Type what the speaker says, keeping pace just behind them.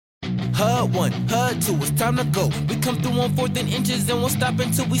HUD 1, HUD 2, it's time to go. We come through on 4th and inches and won't stop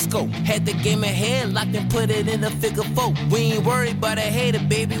until we scope. Had the game ahead, locked and put it in a figure 4. We ain't worried about a hater,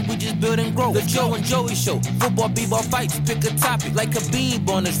 baby, we just build and grow. The Joe and Joey Show, football, b-ball fights, pick a topic like Khabib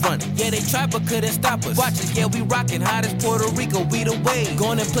on his run. Yeah, they tried but couldn't stop us. Watch us, yeah, we rockin', hot as Puerto Rico, we the wave. Go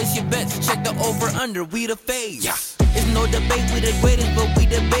on and place your bets, check the over-under, we the fave. Yeah. It's no debate, we the greatest, but we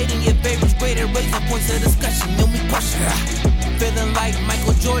debating your favorite's greater. Raising points of discussion, then we push it. Feeling like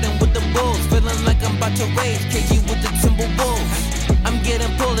Michael Jordan with the Bulls. Feeling like I'm about to raise KG with the Timberwolves. I'm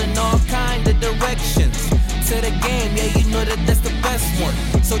getting pulled in all kind of directions. To the game, yeah, you know that that's the best one.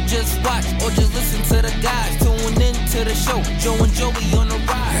 So just watch or just listen to the guys. Tune in to the show. Joe and Joey on the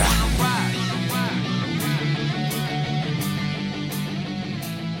ride.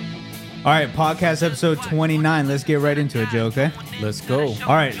 All right, podcast episode 29. Let's get right into it, Joe, okay? Let's go.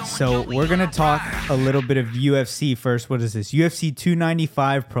 All right, so we're going to talk a little bit of UFC first. What is this? UFC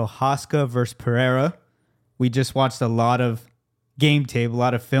 295, Prochazka versus Pereira. We just watched a lot of game tape, a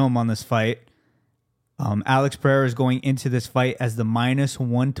lot of film on this fight. Alex Pereira is going into this fight as the minus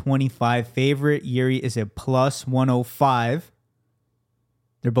 125 favorite. Yuri is a plus 105.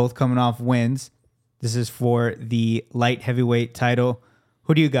 They're both coming off wins. This is for the light heavyweight title.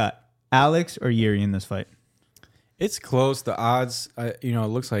 Who do you got? Alex or Yuri in this fight? It's close. The odds, it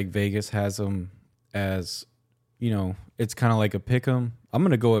looks like Vegas has them as, it's kind of like a pick 'em. I'm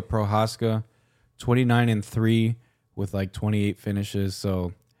going to go with Prochazka, 29-3 with like 28 finishes.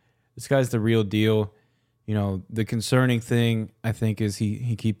 So this guy's the real deal. The concerning thing, I think, is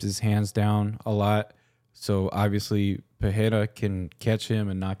he keeps his hands down a lot. So obviously Pereira can catch him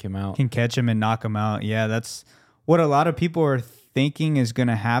and knock him out. Yeah, that's what a lot of people are thinking is going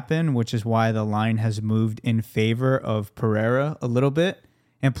to happen, which is why the line has moved in favor of Pereira a little bit.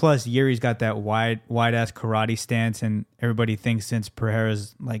 And plus, Yuri's got that wide-ass karate stance, and everybody thinks since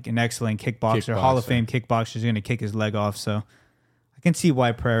Pereira's like an excellent kickboxer, Hall of Fame kickboxer, is going to kick his leg off. So I can see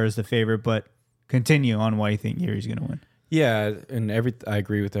why Pereira's the favorite, but continue on why you think Yuri's going to win. Yeah, and I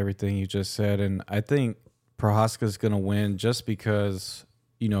agree with everything you just said, and I think Prochazka's going to win just because,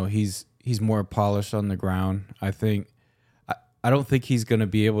 he's more polished on the ground. I don't think he's going to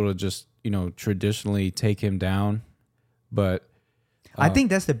be able to just, traditionally take him down. But I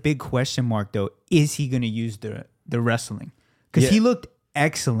think that's the big question mark, though. Is he going to use the wrestling? Because he looked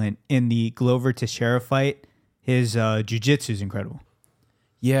excellent in the Glover Teixeira fight. His jiu-jitsu is incredible.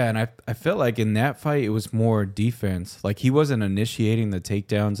 Yeah, and I felt like in that fight, it was more defense. Like, he wasn't initiating the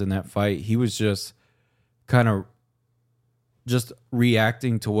takedowns in that fight. He was just kind of just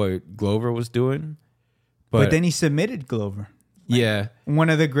reacting to what Glover was doing. But then he submitted Glover. Yeah. One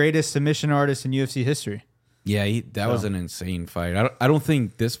of the greatest submission artists in UFC history. Yeah, that was an insane fight. I don't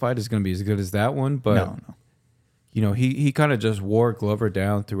think this fight is going to be as good as that one, but no. He kind of just wore Glover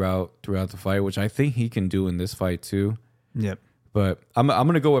down throughout the fight, which I think he can do in this fight too. Yep. But I'm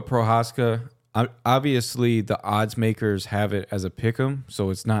going to go with Prochazka. Obviously, the odds makers have it as a pick'em, so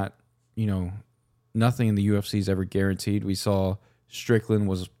it's not, nothing in the UFC is ever guaranteed. We saw Strickland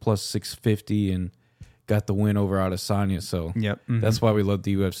was plus 650 and got the win over Adesanya, so that's why we love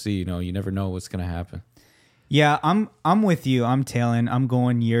the UFC. You never know what's going to happen. Yeah, I'm with you. I'm tailing. I'm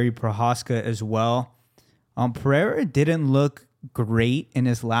going Yuri Prochazka as well. Pereira didn't look great in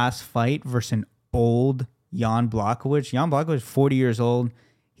his last fight versus an old Jan Blachowicz. Jan Blachowicz, 40 years old.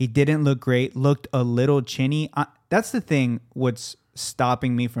 He didn't look great. Looked a little chinny. That's the thing. What's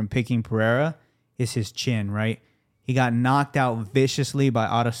stopping me from picking Pereira is his chin, right? He got knocked out viciously by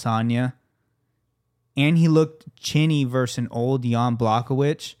Adesanya. And he looked chinny versus an old Jan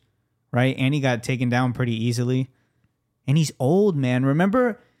Blachowicz, right? And he got taken down pretty easily. And he's old, man.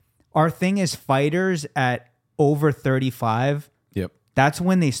 Remember, our thing is fighters at over 35. Yep. That's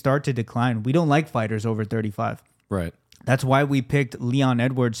when they start to decline. We don't like fighters over 35. Right. That's why we picked Leon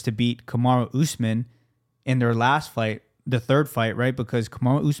Edwards to beat Kamaru Usman in their last fight, the third fight, right? Because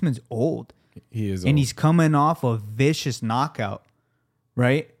Kamaru Usman's old. He is old. And he's coming off a vicious knockout,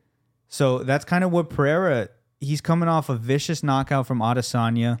 right? So that's kind of what Pereira, he's coming off a vicious knockout from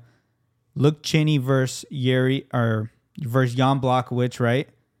Adesanya. Looked chinny versus Yuri or versus Jan Blachowicz, right?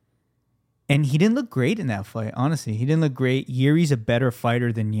 And he didn't look great in that fight, honestly. He didn't look great. Yuri's a better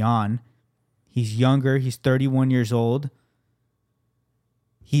fighter than Jan. He's younger. He's 31 years old.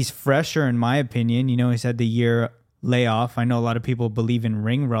 He's fresher, in my opinion. He's had the year layoff. I know a lot of people believe in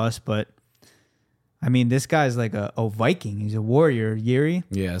ring rust, but I mean, this guy's like a Viking. He's a warrior, Yuri.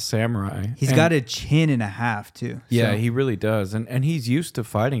 Yeah, samurai. He's got a chin and a half, too. Yeah, he really does. And he's used to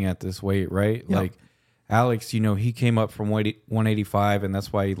fighting at this weight, right? Yep. Like, Alex, he came up from 185, and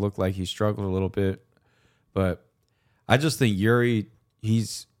that's why he looked like he struggled a little bit. But I just think Yuri,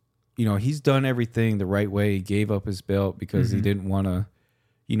 he's he's done everything the right way. He gave up his belt because he didn't want to,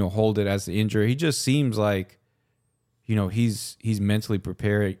 hold it as an injury. He just seems like, he's mentally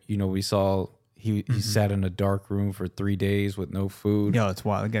prepared. We saw he sat in a dark room for 3 days with no food. Yo, it's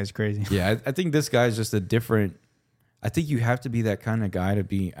wild. That guy's crazy. Yeah, I think this guy's just a different. I think you have to be that kind of guy to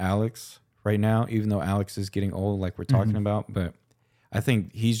be Alex right now, even though Alex is getting old, like we're talking about. But I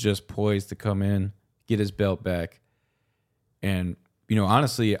think he's just poised to come in, get his belt back. And,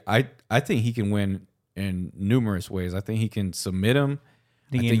 honestly, I think he can win in numerous ways. I think he can submit him.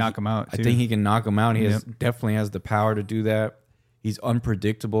 I think he can knock him out, too. I think he can knock him out. He definitely has the power to do that. He's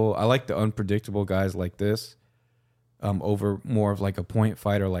unpredictable. I like the unpredictable guys like this over more of like a point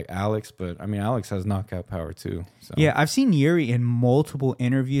fighter like Alex. But, Alex has knockout power, too. So. Yeah, I've seen Yuri in multiple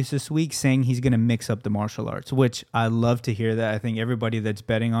interviews this week saying he's going to mix up the martial arts, which I love to hear that. I think everybody that's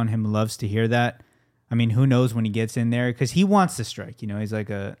betting on him loves to hear that. Who knows when he gets in there? Because he wants to strike. He's like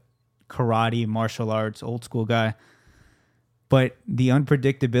a karate, martial arts, old school guy. But the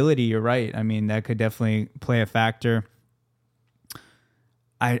unpredictability, you're right. That could definitely play a factor.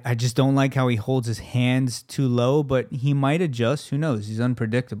 I just don't like how he holds his hands too low, but he might adjust. Who knows? He's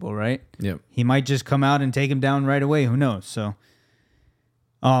unpredictable, right? Yep. He might just come out and take him down right away. Who knows? So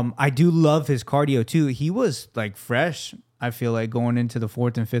I do love his cardio, too. He was, like, fresh, I feel like, going into the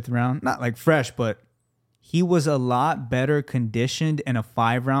 4th and 5th round. Not, like, fresh, but he was a lot better conditioned in a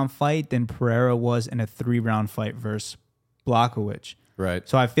 5-round fight than Pereira was in a 3-round fight versus Blachowicz. Right.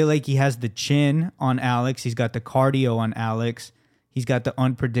 So I feel like he has the chin on Alex. He's got the cardio on Alex. He's got the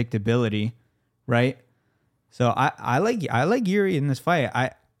unpredictability, right? So I like Yuri in this fight.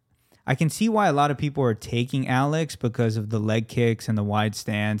 I can see why a lot of people are taking Alex because of the leg kicks and the wide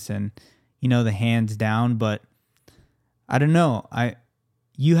stance and the hands down, but I don't know.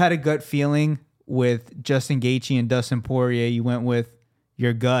 You had a gut feeling with Justin Gaethje and Dustin Poirier. You went with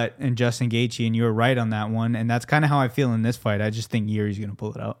your gut and Justin Gaethje, and you were right on that one. And that's kind of how I feel in this fight. I just think Yuri's going to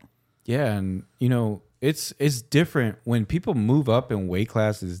pull it out. Yeah, and it's different when people move up in weight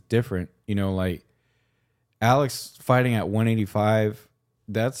classes. Different, like Alex fighting at 185.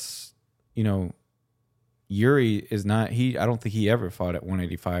 That's Yuri is not. I don't think he ever fought at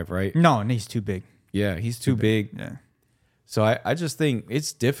 185, right? No, and he's too big. Yeah, he's too big. Yeah. So I just think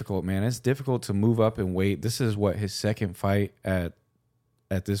it's difficult, man. It's difficult to move up in weight. This is his second fight at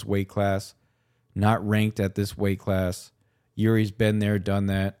this weight class, not ranked at this weight class. Yuri's been there, done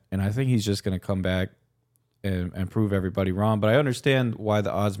that, and I think he's just going to come back and prove everybody wrong. But I understand why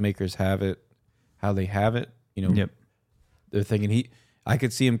the odds makers have it, how they have it. Yep. They're thinking I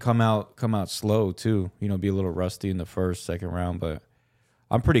could see him come out slow too. Be a little rusty in the first, second round, but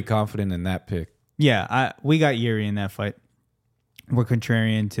I'm pretty confident in that pick. Yeah, we got Yuri in that fight. We're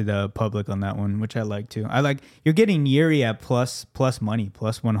contrarian to the public on that one, which I like too. You're getting Yuri at plus money,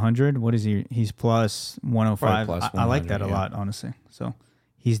 plus 100. What is he? He's plus 105. I like that a lot, honestly. So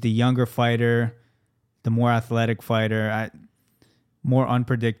he's the younger fighter, the more athletic fighter, more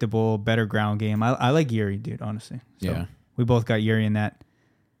unpredictable, better ground game. I like Yuri, dude, honestly. So yeah. We both got Yuri in that.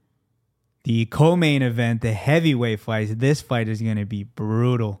 The co-main event, the heavyweight fights, this fight is going to be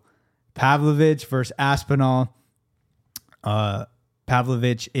brutal. Pavlovich versus Aspinall.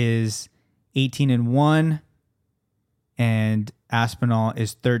 Pavlovich is 18-1, and Aspinall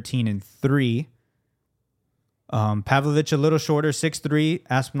is 13-3. Pavlovich a little shorter, 6'3",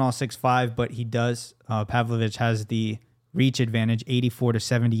 Aspinall 6'5", but he does. Pavlovich has the reach advantage,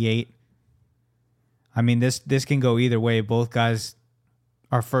 84-78. This can go either way. Both guys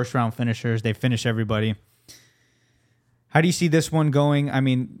are first round finishers. They finish everybody. How do you see this one going?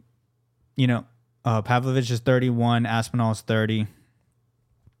 Pavlovich is 31, Aspinall is 30.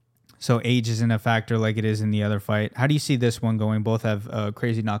 So age isn't a factor like it is in the other fight. How do you see this one going? Both have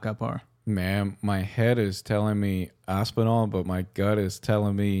crazy knockout power. Man, my head is telling me Aspinall, but my gut is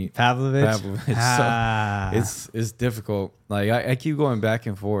telling me Pavlovich. So it's difficult. Like I keep going back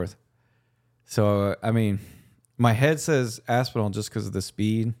and forth. So my head says Aspinall just because of the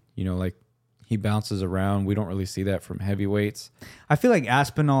speed. He bounces around. We don't really see that from heavyweights. I feel like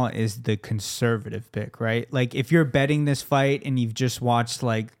Aspinall is the conservative pick, right? Like if you're betting this fight and you've just watched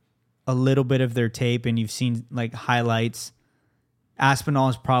like a little bit of their tape and you've seen like highlights, Aspinall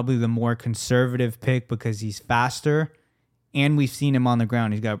is probably the more conservative pick because he's faster and we've seen him on the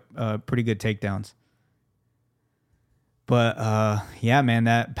ground. He's got pretty good takedowns. But yeah, man,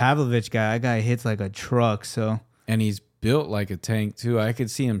 that Pavlovich guy, that guy hits like a truck. And he's built like a tank too. I could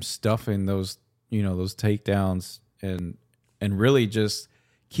see him stuffing those takedowns and really just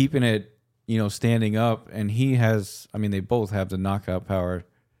keeping it, standing up. And he has, they both have the knockout power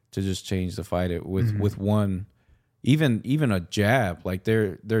to just change the fight with one, even a jab, like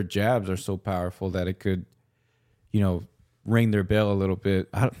their jabs are so powerful that it could, ring their bell a little bit.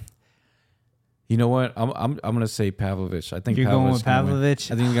 You know what? I'm gonna say Pavlovich. I think You're going with Pavlovich.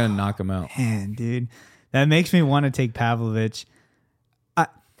 Pavlovich. I think he's gonna knock him out. Man, dude, that makes me want to take Pavlovich.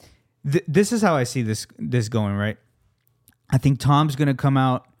 This is how I see this going, right? I think Tom's gonna come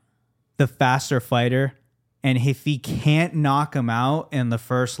out the faster fighter, and if he can't knock him out in the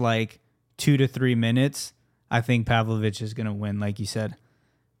first 2 to 3 minutes, I think Pavlovich is gonna win, like you said.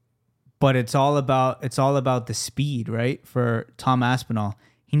 But it's all about the speed, right? For Tom Aspinall,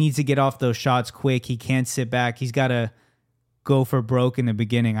 he needs to get off those shots quick. He can't sit back. He's got to go for broke in the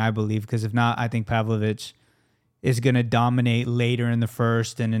beginning, I believe, because if not, I think Pavlovich is going to dominate later in the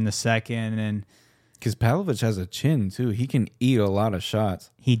first and in the second. And because Pavlovich has a chin too, he can eat a lot of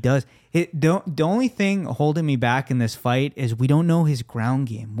shots. He does. The only thing holding me back in this fight is we don't know his ground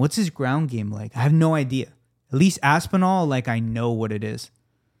game. What's his ground game like? I have no idea. At least Aspinall, I know what it is.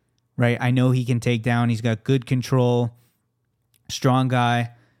 Right? I know he can take down. He's got good control. Strong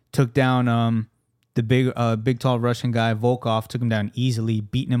guy. Took down the big tall Russian guy, Volkov, took him down easily,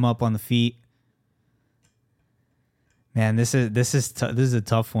 beating him up on the feet. Man, this is a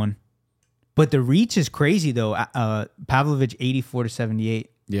tough one. But the reach is crazy though. Pavlovich 84-78.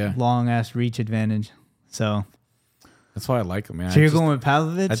 Yeah. Long ass reach advantage. So that's why I like him, man. So you're going with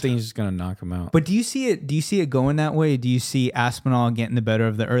Pavlovich? I think he's just gonna knock him out. But do you see it going that way? Do you see Aspinall getting the better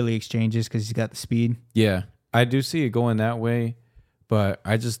of the early exchanges because he's got the speed? Yeah, I do see it going that way, but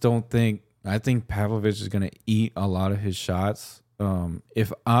I just don't think. I think Pavlovich is gonna eat a lot of his shots.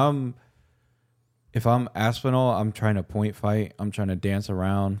 If I'm Aspinall, I'm trying to point fight. I'm trying to dance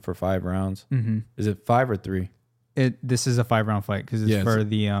around for 5 rounds. Mm-hmm. Is it 5 or 3? This is a 5-round fight because it's for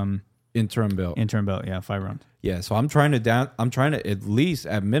the interim belt. Interim belt, yeah, 5 rounds. Yeah, so I'm trying to at least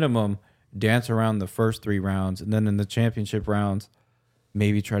at minimum dance around the first 3 rounds, and then in the championship rounds,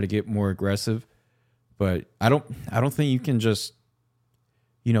 maybe try to get more aggressive. But I don't think you can just,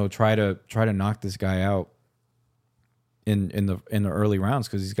 try to knock this guy out in the early rounds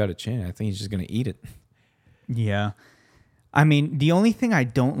because he's got a chin. I think he's just gonna eat it. Yeah, I mean the only thing I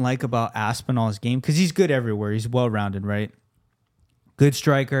don't like about Aspinall's game, because he's good everywhere, he's well rounded, right? Good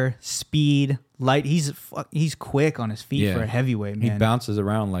striker, speed, light. He's quick on his feet for a heavyweight, man. He bounces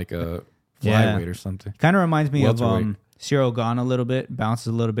around like a flyweight or something. Kind of reminds me of Cyril Gane a little bit. Bounces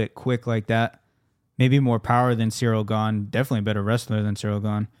a little bit quick like that. Maybe more power than Cyril Gane. Definitely a better wrestler than Cyril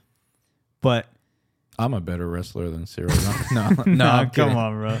Gane. But I'm a better wrestler than Cyril Gane. No, come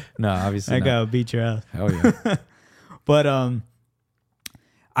on, bro. No, obviously I gotta beat your ass. Hell yeah. But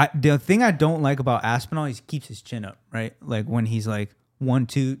the thing I don't like about Aspinall, he keeps his chin up, right? Like when he's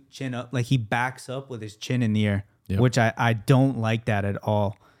 1-2 chin up, he backs up with his chin in the air, which I don't like that at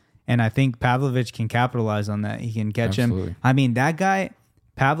all. And I think Pavlovich can capitalize on that. He can catch him. I mean, that guy,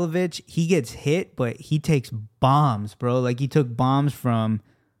 Pavlovich, he gets hit, but he takes bombs, bro. He took bombs from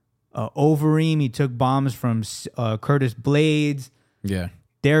Overeem. He took bombs from Curtis Blades. Yeah.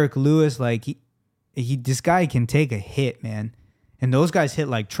 Derek Lewis. This guy can take a hit, man. And those guys hit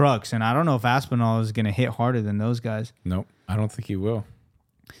like trucks. And I don't know if Aspinall is going to hit harder than those guys. Nope. I don't think he will.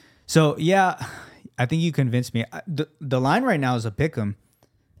 So, yeah, I think you convinced me. The line right now is a pick 'em.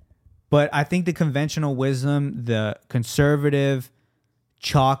 But I think the conventional wisdom, the conservative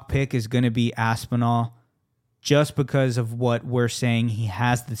chalk pick is going to be Aspinall just because of what we're saying. He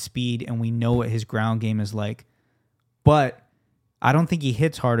has the speed and we know what his ground game is like. But I don't think he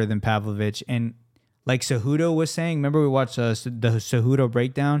hits harder than Pavlovich. And like Cejudo was saying, remember we watched the Cejudo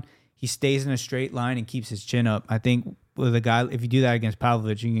breakdown? He stays in a straight line and keeps his chin up. I think with a guy, if you do that against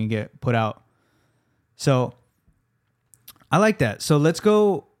Pavlovich, you can get put out. So I like that. So let's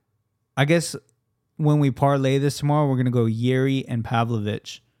go. I guess when we parlay this tomorrow, we're going to go Yuri and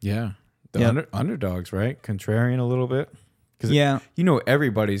Pavlovich. Yeah. The underdogs, right? Contrarian a little bit. Yeah.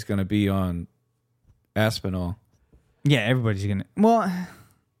 Everybody's going to be on Aspinall. Yeah, everybody's going to. Well,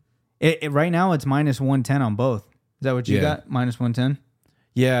 right now it's minus 110 on both. Is that what you got? Minus 110?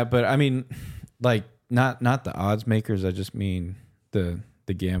 Yeah, but I mean, not the odds makers. I just mean the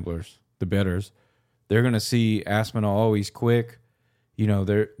gamblers, the bettors. They're going to see Aspinall, oh, he's quick.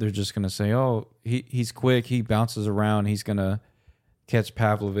 They're just going to say, oh, he's quick. He bounces around. He's going to catch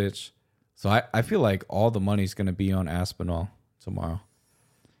Pavlovich. So I feel like all the money's going to be on Aspinall tomorrow.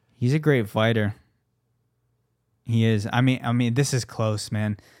 He's a great fighter. He is. I mean, this is close,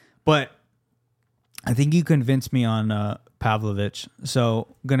 man. But I think you convinced me on Pavlovich. So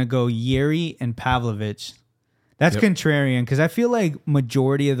I'm going to go Yuri and Pavlovich. That's contrarian because I feel like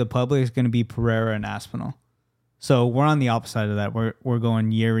majority of the public is going to be Pereira and Aspinall. So we're on the opposite side of that. We're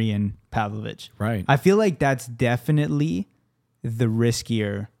going Yuri and Pavlovich. Right. I feel like that's definitely the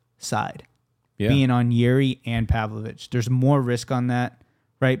riskier side. Yeah. Being on Yuri and Pavlovich. There's more risk on that,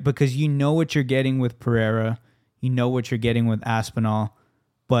 right? Because you know what you're getting with Pereira. You know what you're getting with Aspinall.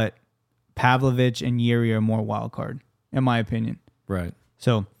 But Pavlovich and Yuri are more wild card, in my opinion. Right.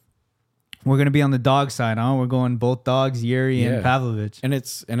 So we're going to be on the dog side, huh? We're going both dogs, Yuri and Pavlovich. And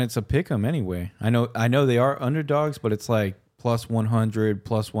it's a pick 'em anyway. I know they are underdogs, but it's like plus 100,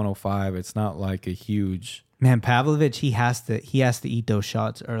 plus 105. It's not like a huge... Man, Pavlovich, he has to eat those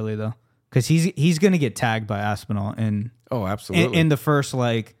shots early though. Because he's going to get tagged by Aspinall and Oh, absolutely. in the first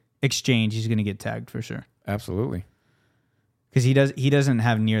like exchange, he's going to get tagged for sure. Absolutely. Because he doesn't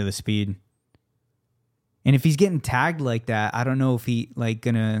have near the speed. And if he's getting tagged like that, I don't know if he like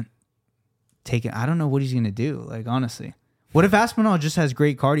gonna take it. I don't know what he's gonna do. Like honestly, what if Aspinall just has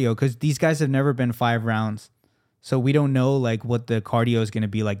great cardio? Because these guys have never been 5 rounds, so we don't know like what the cardio is gonna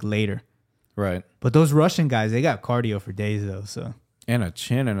be like later. Right. But those Russian guys, they got cardio for days though. So and a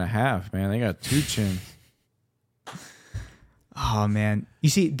chin and a half, man. They got 2 chins. oh man, you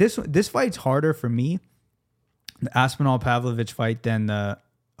see this fight's harder for me, the Aspinall Pavlovich fight, than the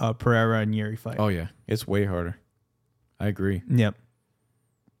Pereira and Yuri fight. Oh yeah, it's way harder. I agree. Yep.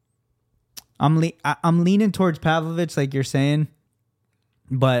 I'm leaning towards Pavlovich, like you're saying,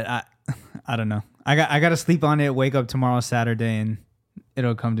 but I don't know. I got to sleep on it. Wake up tomorrow, Saturday, and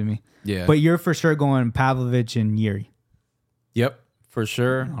it'll come to me. Yeah. But you're for sure going Pavlovich and Yuri. Yep, for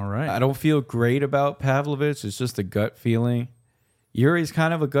sure. All right. I don't feel great about Pavlovich. It's just a gut feeling. Yuri's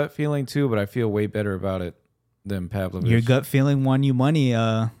kind of a gut feeling too, but I feel way better about it than Pavlovich. Your gut feeling won you money.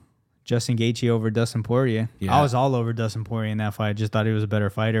 Justin Gaethje over Dustin Poirier. Yeah. I was all over Dustin Poirier in that fight. I just thought he was a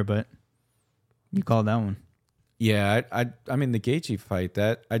better fighter, but you called that one. Yeah, I mean the Gaethje fight,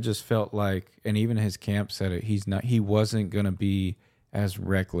 that I just felt like, and even his camp said it, he wasn't gonna be as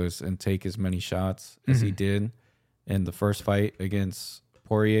reckless and take as many shots as he did in the first fight against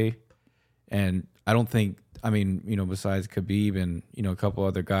Poirier. And I don't think, I mean, you know, besides Khabib and, you know, a couple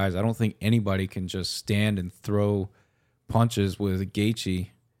other guys, I don't think anybody can just stand and throw punches with Gaethje.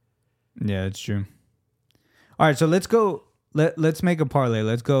 Yeah, it's true. All right, so let's go. Let's make a parlay.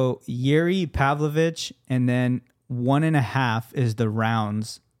 Let's go Yuri, Pavlovich, and then 1.5 is the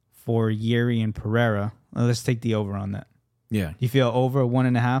rounds for Yuri and Pereira. Let's take the over on that. Yeah. You feel over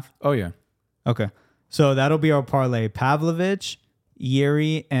 1.5? Oh, yeah. Okay. So that'll be our parlay. Pavlovich,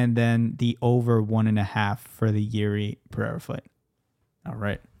 Yuri, and then the over 1.5 for the Yuri Pereira fight. All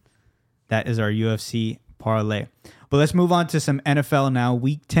right. That is our UFC parlay. But let's move on to some NFL now.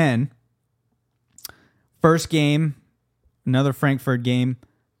 Week 10. First game, another Frankfurt game.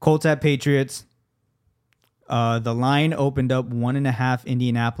 Colts at Patriots. The line opened up 1.5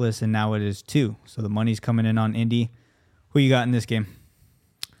 Indianapolis, and now it is 2. So the money's coming in on Indy. Who you got in this game?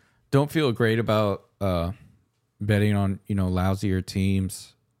 Don't feel great about betting on, you know, lousier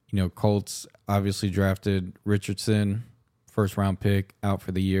teams. You know, Colts obviously drafted Richardson, first round pick, out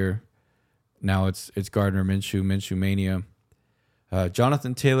for the year. Now it's Gardner Minshew mania.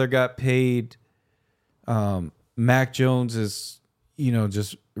 Jonathan Taylor got paid. Mac Jones is, you know,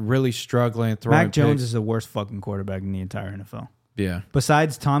 just really struggling. Mac Jones is the worst fucking quarterback in the entire NFL. Yeah.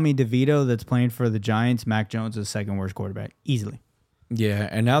 Besides Tommy DeVito that's playing for the Giants, Mac Jones is the second worst quarterback. Easily. Yeah,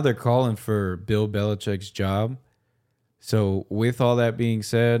 and now they're calling for Bill Belichick's job. So with all that being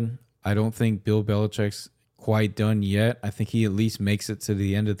said, I don't think Bill Belichick's quite done yet. I think he at least makes it to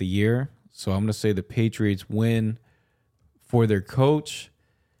the end of the year. So I'm going to say the Patriots win for their coach,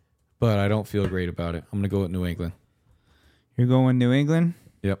 but I don't feel great about it. I'm going to go with New England. You're going New England?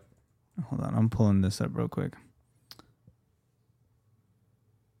 Yep. Hold on, I'm pulling this up real quick.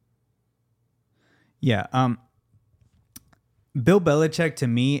 Yeah, Bill Belichick to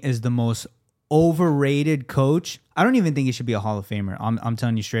me is the most overrated coach. I don't even think he should be a Hall of Famer. I'm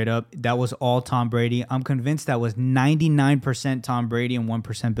telling you straight up. That was all Tom Brady. I'm convinced that was 99% Tom Brady and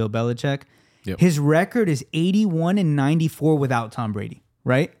 1% Bill Belichick. Yep. His record is 81-94 without Tom Brady,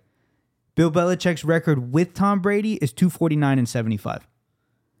 right? Bill Belichick's record with Tom Brady is 249-75.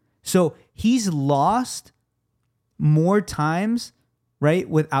 So he's lost more times, right,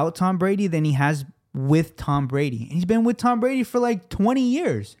 without Tom Brady than he has with Tom Brady. And he's been with Tom Brady for like 20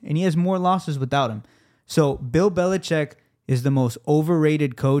 years, and he has more losses without him. So Bill Belichick is the most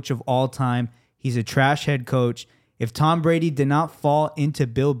overrated coach of all time. He's a trash head coach. If Tom Brady did not fall into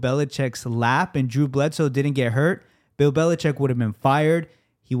Bill Belichick's lap and Drew Bledsoe didn't get hurt, Bill Belichick would have been fired.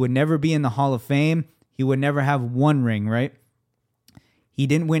 He would never be in the Hall of Fame. He would never have one ring, right? He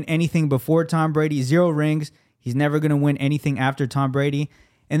didn't win anything before Tom Brady, 0 rings. He's never going to win anything after Tom Brady.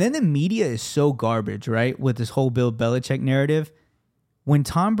 And then the media is so garbage, right? With this whole Bill Belichick narrative. When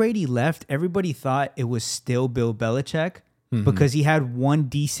Tom Brady left, everybody thought it was still Bill Belichick because he had one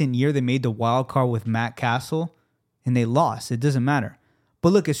decent year. They made the wild card with Matt Castle and they lost. It doesn't matter.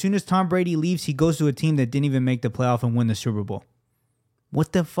 But look, as soon as Tom Brady leaves, he goes to a team that didn't even make the playoff and win the Super Bowl.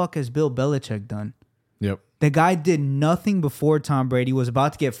 What the fuck has Bill Belichick done? Yep. The guy did nothing before Tom Brady was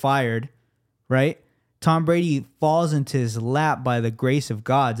about to get fired, right? Tom Brady falls into his lap by the grace of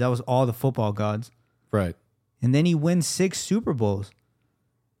gods. That was all the football gods. Right. And then he wins 6 Super Bowls.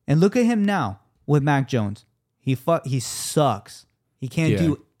 And look at him now with Mac Jones. He sucks. He can't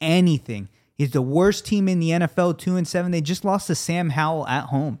do anything. He's the worst team in the NFL, 2-7. They just lost to Sam Howell at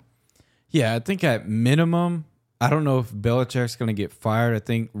home. Yeah, I think at minimum, I don't know if Belichick's going to get fired. I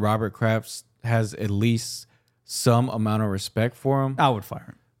think Robert Kraft has at least some amount of respect for him. I would fire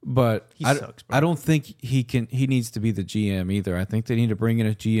him. But He sucks, bro. I don't think he needs to be the GM either. I think they need to bring in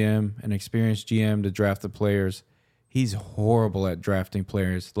a GM, an experienced GM to draft the players. He's horrible at drafting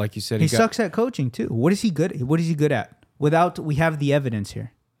players. Like you said, He sucks at coaching too. What is he good at? We have the evidence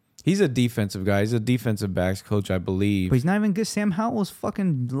here. He's a defensive guy. He's a defensive backs coach, I believe. But he's not even good. Sam Howell was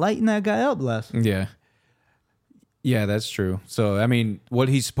fucking lighting that guy up last. Yeah. Yeah, that's true. So, I mean, what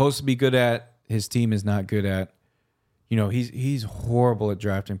he's supposed to be good at, his team is not good at. You know, he's horrible at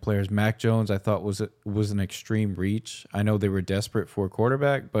drafting players. Mac Jones, I thought was an extreme reach. I know they were desperate for a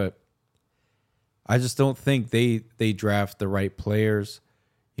quarterback, but I just don't think they draft the right players.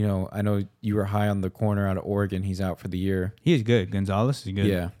 You know, I know you were high on the corner out of Oregon. He's out for the year. He's good. Gonzalez is good.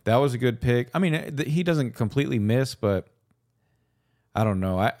 Yeah, that was a good pick. I mean, he doesn't completely miss, but I don't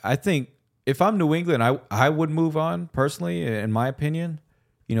know. I think if I'm New England, I would move on personally, in my opinion.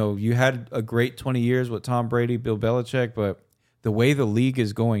 You know, you had a great 20 years with Tom Brady, Bill Belichick, but the way the league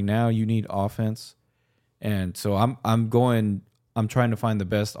is going now, you need offense. And so I'm trying to find the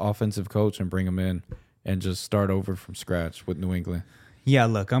best offensive coach and bring him in and just start over from scratch with New England. Yeah,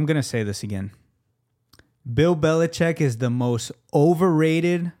 look, I'm going to say this again. Bill Belichick is the most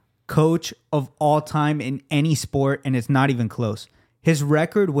overrated coach of all time in any sport, and it's not even close. His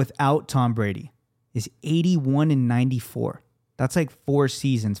record without Tom Brady is 81-94. That's like 5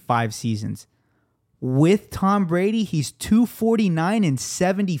 seasons. With Tom Brady, he's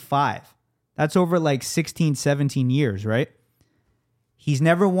 249-75. That's over like 16, 17 years, right? He's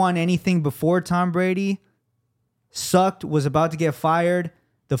never won anything before Tom Brady. Sucked, was about to get fired.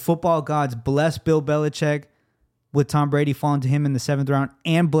 The football gods bless Bill Belichick with Tom Brady falling to him in the 7th round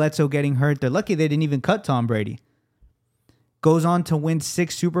and Bledsoe getting hurt. They're lucky they didn't even cut Tom Brady. Goes on to win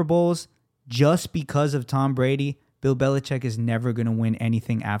 6 Super Bowls just because of Tom Brady. Bill Belichick is never going to win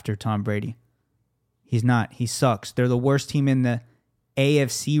anything after Tom Brady. He's not. He sucks. They're the worst team in the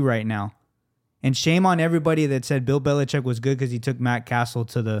AFC right now. And shame on everybody that said Bill Belichick was good because he took Matt Castle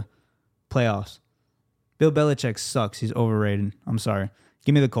to the playoffs. Bill Belichick sucks. He's overrated. I'm sorry.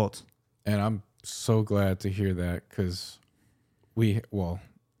 Give me the Colts. And I'm so glad to hear that because I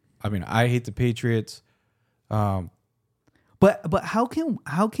hate the Patriots. But how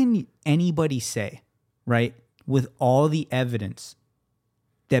can anybody say, right, with all the evidence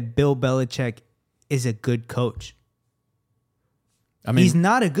that Bill Belichick is a good coach? I mean, he's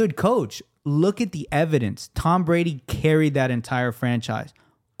not a good coach. Look at the evidence. Tom Brady carried that entire franchise.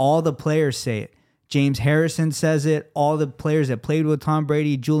 All the players say it. James Harrison says it. All the players that played with Tom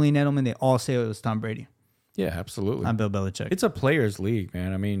Brady, Julian Edelman, they all say it was Tom Brady. Yeah, absolutely. Not Bill Belichick. It's a players' league,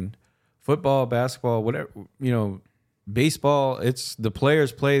 man. I mean, football, basketball, whatever, baseball, it's the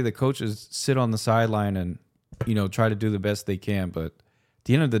players play, the coaches sit on the sideline and, try to do the best they can. But at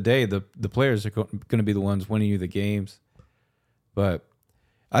the end of the day, the players are going to be the ones winning you the games. But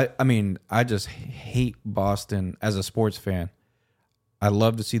I just hate Boston as a sports fan. I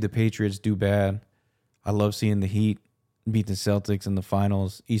love to see the Patriots do bad. I love seeing the Heat beat the Celtics in the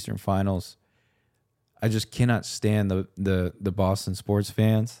finals, Eastern Finals. I just cannot stand the Boston sports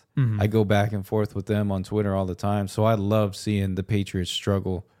fans. Mm-hmm. I go back and forth with them on Twitter all the time. So I love seeing the Patriots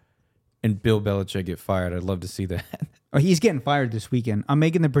struggle and Bill Belichick get fired. I'd love to see that. Oh, he's getting fired this weekend. I'm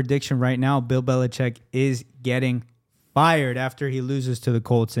making the prediction right now. Bill Belichick is getting fired after he loses to the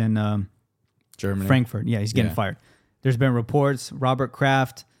Colts in Germany. Frankfurt. Yeah, he's getting fired. There's been reports. Robert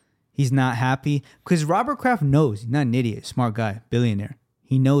Kraft, he's not happy because Robert Kraft knows he's not an idiot, smart guy, billionaire.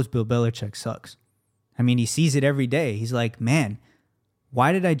 He knows Bill Belichick sucks. I mean, he sees it every day. He's like, man,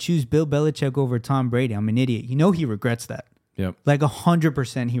 why did I choose Bill Belichick over Tom Brady? I'm an idiot. He regrets that. Yep. Like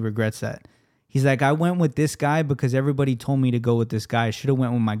 100% he regrets that. He's like, I went with this guy because everybody told me to go with this guy. I should have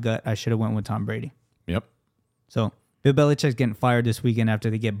went with my gut. I should have went with Tom Brady. Yep. So Bill Belichick's getting fired this weekend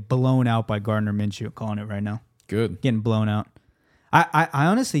after they get blown out by Gardner Minshew. Calling it right now. Good. Getting blown out. I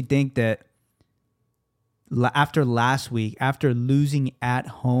honestly think that after last week, after losing at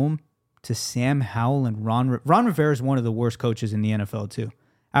home to Sam Howell and Ron Rivera is one of the worst coaches in the NFL too.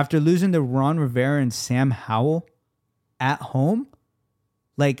 After losing to Ron Rivera and Sam Howell at home,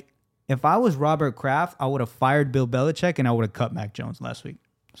 like if I was Robert Kraft, I would have fired Bill Belichick and I would have cut Mac Jones last week.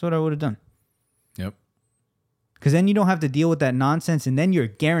 That's what I would have done. Yep. Because then you don't have to deal with that nonsense, and then you're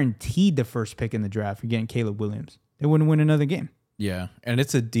guaranteed the first pick in the draft. You're getting Caleb Williams. They wouldn't win another game. Yeah, and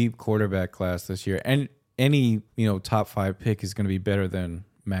it's a deep quarterback class this year, and any top 5 pick is going to be better than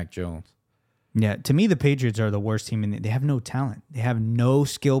Mac Jones. Yeah, to me, the Patriots are the worst team. They have no talent. They have no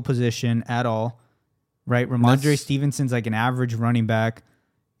skill position at all, right? Ramondre Stevenson's like an average running back.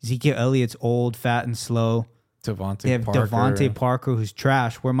 Ezekiel Elliott's old, fat, and slow. They have Devontae Parker, who's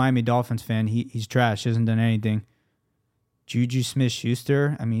trash. We're a Miami Dolphins fan. He's trash. He hasn't done anything. Juju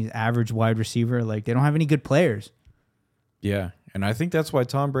Smith-Schuster, I mean, he's average wide receiver. Like, they don't have any good players. Yeah, and I think that's why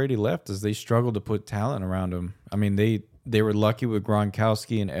Tom Brady left, is they struggled to put talent around him. I mean, they were lucky with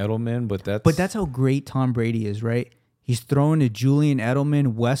Gronkowski and Edelman, but that's how great Tom Brady is, right? He's throwing to Julian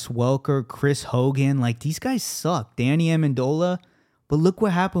Edelman, Wes Welker, Chris Hogan. Like, these guys suck. Danny Amendola. But look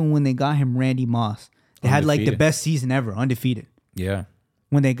what happened when they got him Randy Moss. They had like the best season ever, undefeated. Yeah.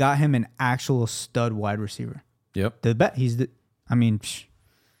 When they got him an actual stud wide receiver. Yep.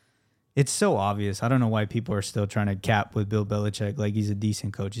 It's so obvious. I don't know why people are still trying to cap with Bill Belichick like he's a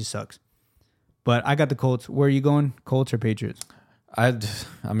decent coach. He sucks. But I got the Colts. Where are you going? Colts or Patriots?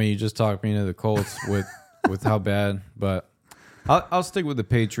 You just talked me into the Colts with how bad, but I'll stick with the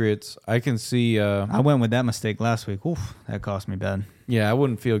Patriots. I can see. I went with that mistake last week. Oof, that cost me bad. Yeah, I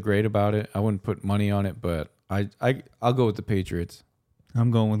wouldn't feel great about it. I wouldn't put money on it, but I'll go with the Patriots.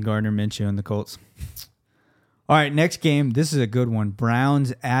 I'm going with Gardner Minshew and the Colts. All right, next game. This is a good one.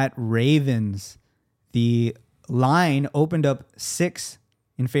 Browns at Ravens. The line opened up 6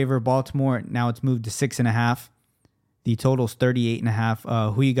 in favor of Baltimore. Now it's moved to 6.5. The total's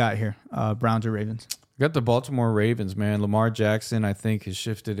 38.5. Who you got here? Browns or Ravens? I got the Baltimore Ravens, man. Lamar Jackson, I think, has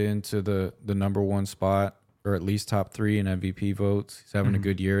shifted into the number 1 spot, or at least top 3 in MVP votes. He's having a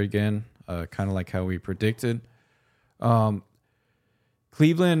good year again, kind of like how we predicted.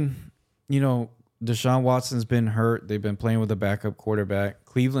 Cleveland, Deshaun Watson's been hurt. They've been playing with a backup quarterback.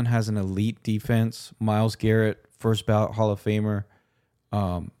 Cleveland has an elite defense. Myles Garrett, first ballot Hall of Famer.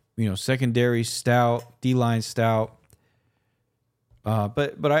 Secondary stout, D-line stout.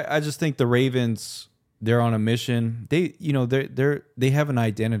 But I just think the Ravens, they're on a mission. They have an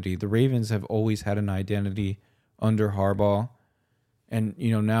identity. The Ravens have always had an identity under Harbaugh. And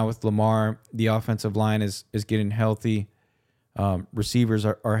now with Lamar, the offensive line is getting healthy. Receivers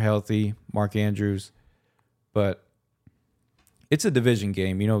are healthy, Mark Andrews, but it's a division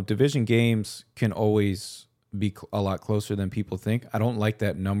game. Division games can always be a lot closer than people think. I don't like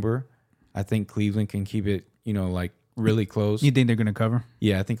that number. I think Cleveland can keep it, really close. You think they're going to cover?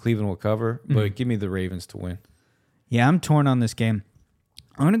 Yeah, I think Cleveland will cover, but give me the Ravens to win. Yeah, I'm torn on this game.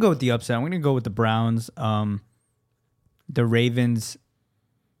 I'm going to go with the upset. I'm going to go with the Browns. The Ravens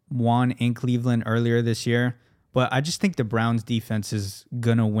won in Cleveland earlier this year. But I just think the Browns defense is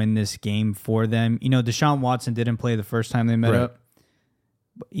going to win this game for them. Deshaun Watson didn't play the first time they met up,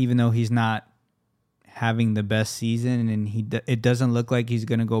 even though he's not having the best season, and it doesn't look like he's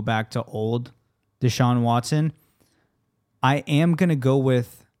going to go back to old Deshaun Watson. I am going to go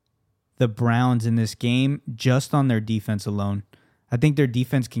with the Browns in this game just on their defense alone. I think their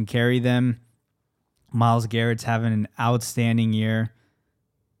defense can carry them. Myles Garrett's having an outstanding year.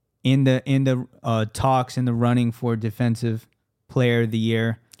 In the talks, in the running for Defensive Player of the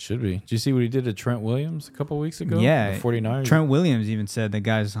Year. Should be. Did you see what he did to Trent Williams a couple of weeks ago? Yeah. The 49ers. Trent Williams even said the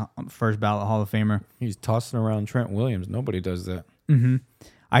guy's first ballot Hall of Famer. He's tossing around Trent Williams. Nobody does that. Mm-hmm.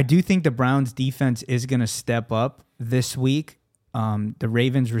 I do think the Browns defense is going to step up this week. The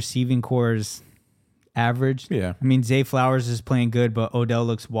Ravens receiving core is average. Yeah. I mean, Zay Flowers is playing good, but Odell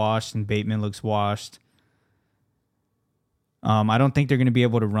looks washed and Bateman looks washed. I don't think they're going to be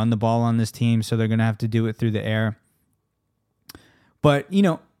able to run the ball on this team, so they're going to have to do it through the air. But,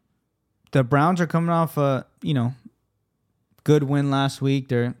 the Browns are coming off a, good win last week.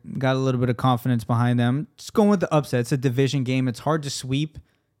 They got a little bit of confidence behind them. Just going with the upset. It's a division game. It's hard to sweep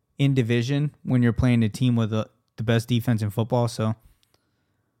in division when you're playing a team with the best defense in football. So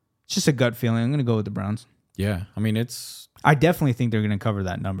it's just a gut feeling. I'm going to go with the Browns. Yeah. I definitely think they're going to cover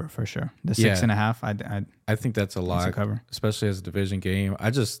that number for sure. The 6.5. I think that's a lot, cover, especially as a division game.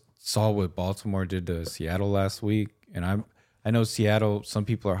 I just saw what Baltimore did to Seattle last week, and I know Seattle. Some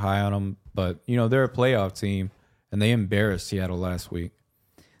people are high on them, but they're a playoff team, and they embarrassed Seattle last week.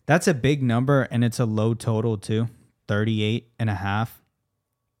 That's a big number, and it's a low total too. 38.5.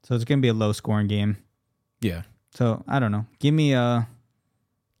 So it's going to be a low-scoring game. Yeah. So, I don't know. Give me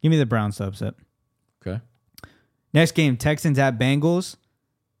the Browns to upset. Okay. Next game, Texans at Bengals.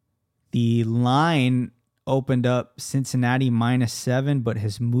 The line opened up Cincinnati -7, but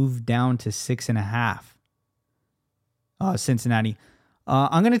has moved down to 6.5. Cincinnati.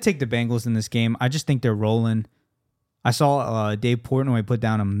 I'm going to take the Bengals in this game. I just think they're rolling. I saw Dave Portnoy put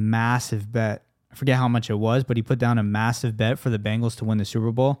down a massive bet. I forget how much it was, but he put down a massive bet for the Bengals to win the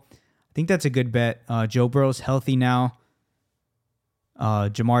Super Bowl. I think that's a good bet. Joe Burrow's healthy now.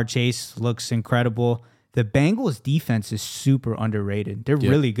 Jamar Chase looks incredible. The Bengals defense is super underrated. They're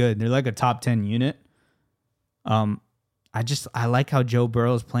really good. They're like a top 10 unit. I like how Joe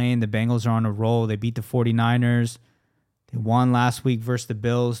Burrow's playing. The Bengals are on a roll. They beat the 49ers. They won last week versus the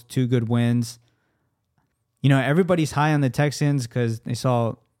Bills. 2 good wins. You know, everybody's high on the Texans because they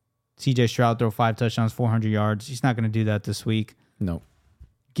saw CJ Stroud throw 5 touchdowns, 400 yards. He's not going to do that this week. No.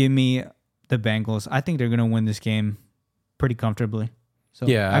 Give me the Bengals. I think they're going to win this game pretty comfortably. So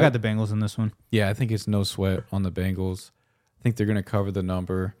yeah, I got the Bengals in this one. Yeah, I think it's no sweat on the Bengals. I think they're going to cover the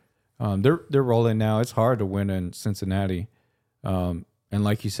number. They're rolling now. It's hard to win in Cincinnati. And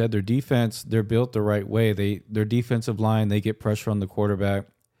like you said, their defense, they're built the right way. Their defensive line, they get pressure on the quarterback.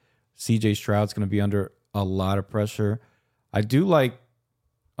 CJ Stroud's going to be under a lot of pressure. I do like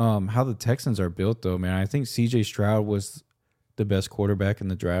how the Texans are built, though, man. I think CJ Stroud was the best quarterback in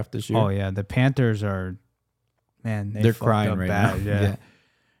the draft this year. Oh, yeah. The Panthers are, man, they're crying right bad. now. Yeah.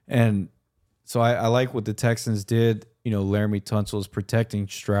 And so I like what the Texans did. You know, Laramie Tunsil's protecting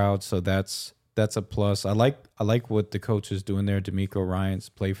Stroud, so that's a plus. I like what the coach is doing there. D'Amico Ryans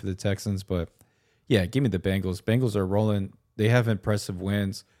play for the Texans, but yeah, give me the Bengals. Bengals are rolling. They have impressive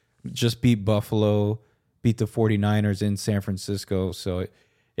wins. Just beat Buffalo, beat the 49ers in San Francisco. So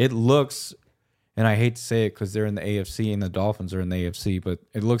it looks, and I hate to say it because they're in the AFC and the Dolphins are in the AFC, but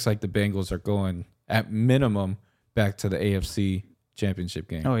it looks like the Bengals are going at minimum back to the AFC championship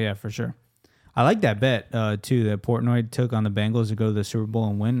game. Oh, yeah, for sure. I like that bet, too, that Portnoy took on the Bengals to go to the Super Bowl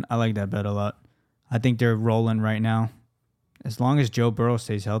and win. I like that bet a lot. I think they're rolling right now. As long as Joe Burrow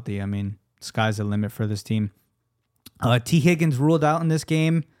stays healthy, I mean, sky's the limit for this team. T. Higgins ruled out in this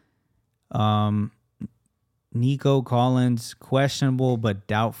game. Nico Collins, questionable but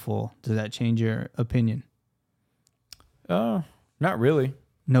doubtful. Does that change your opinion? Not really.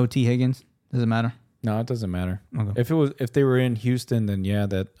 No T. Higgins? Does it matter? No, it doesn't matter. Okay. If they were in Houston, then yeah,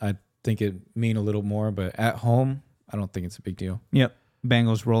 that I think it mean a little more. But at home, I don't think it's a big deal. Yep.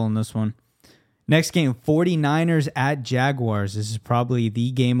 Bengals rolling this one. Next game, 49ers at Jaguars. This is probably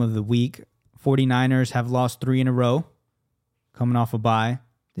the game of the week. 49ers have lost 3 in a row, coming off a bye.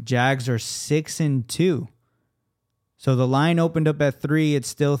 The Jags are 6-2. So the line opened up at 3. It's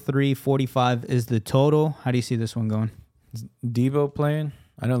still 3.45 is the total. How do you see this one going? Is Debo playing?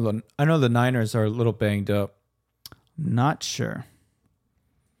 I know the Niners are a little banged up. Not sure.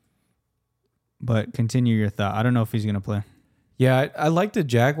 But continue your thought. I don't know if he's going to play. Yeah, I like the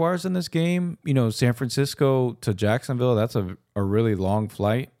Jaguars in this game. You know, San Francisco to Jacksonville, that's a really long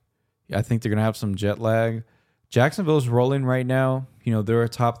flight. I think they're going to have some jet lag. Jacksonville's rolling right now. You know, they're a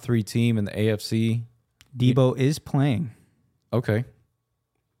top 3 team in the AFC. Debo is playing. Okay.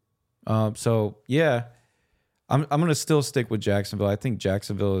 So, yeah, I'm going to still stick with Jacksonville. I think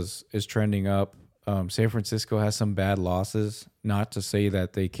Jacksonville is trending up. San Francisco has some bad losses. Not to say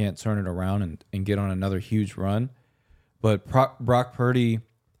that they can't turn it around and get on another huge run. But Brock Purdy,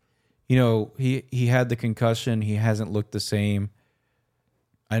 you know, he had the concussion. He hasn't looked the same.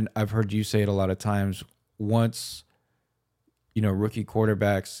 And I've heard you say it a lot of times. Once, you know, rookie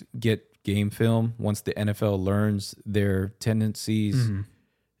quarterbacks get game film, once the NFL learns their tendencies,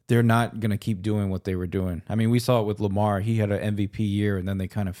 they're not going to keep doing what they were doing. I mean, we saw it with Lamar. He had an MVP year, and then they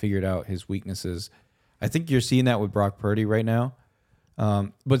kind of figured out his weaknesses. I think you're seeing that with Brock Purdy right now.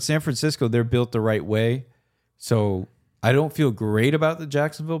 But San Francisco, they're built the right way. So I don't feel great about the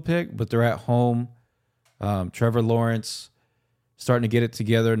Jacksonville pick, but they're at home. Trevor Lawrence starting to get it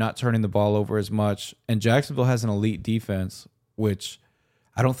together, not turning the ball over as much. And Jacksonville has an elite defense, which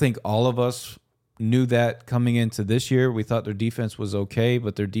I don't think all of us knew that coming into this year. We thought their defense was okay,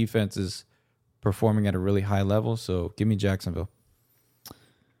 but their defense is performing at a really high level. So give me Jacksonville.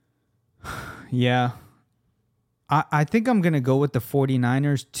 Yeah. I think I'm going to go with the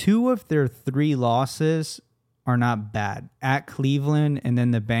 49ers. 2 of their 3 losses are not bad. At Cleveland and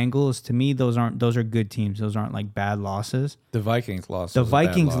then the Bengals, to me, those are good teams. Those aren't like bad losses. The Vikings loss. The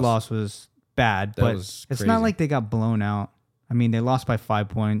Vikings loss was bad, but it's not like they got blown out. I mean, they lost by 5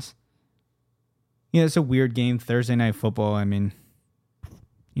 points. Yeah, it's a weird game. Thursday Night Football. I mean,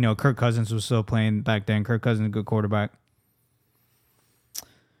 Kirk Cousins was still playing back then. Kirk Cousins, a good quarterback.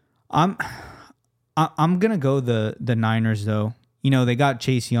 I'm gonna go the Niners though. They got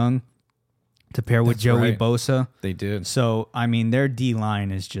Chase Young to pair with Joey Bosa. They did. So I mean, their D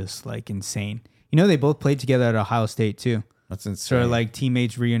line is just like insane. They both played together at Ohio State too. That's insane. Sort of like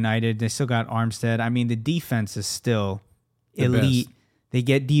teammates reunited. They still got Armstead. I mean, the defense is still elite. Best. They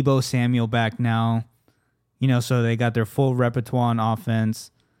get Deebo Samuel back now. So they got their full repertoire on offense.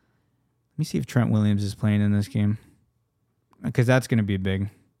 Let me see if Trent Williams is playing in this game, because that's going to be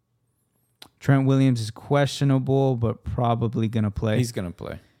big. Trent Williams is questionable, but probably going to play. He's going to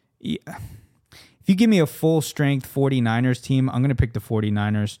play. Yeah. If you give me a full-strength 49ers team, I'm going to pick the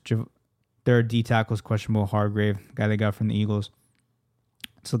 49ers. Their D tackle is questionable. Hargrave, the guy they got from the Eagles.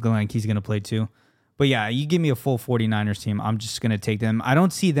 It's looking like he's going to play too. But yeah, you give me a full 49ers team, I'm just going to take them. I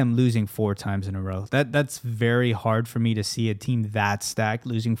don't see them losing 4 times in a row. That's very hard for me to see a team that stacked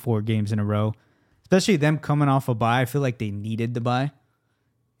losing 4 games in a row, especially them coming off a bye. I feel like they needed the bye,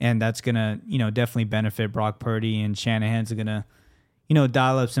 and that's going to, definitely benefit Brock Purdy, and Shanahan's going to,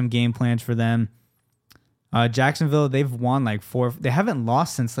 dial up some game plans for them. Jacksonville, they've won like 4. They haven't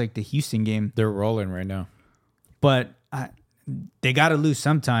lost since like the Houston game. They're rolling right now. But they got to lose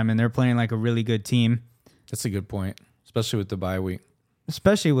sometime, and they're playing like a really good team. That's a good point, especially with the bye week.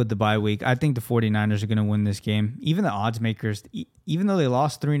 I think the 49ers are going to win this game. Even the odds makers, even though they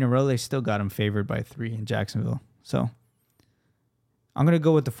lost 3 in a row, they still got them favored by 3 in Jacksonville. So I'm going to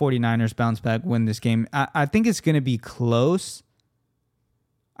go with the 49ers, bounce back, win this game. I think it's going to be close.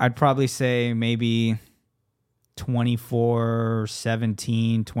 I'd probably say maybe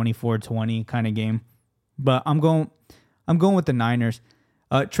 24-17, 24-20 kind of game. But I'm going with the Niners.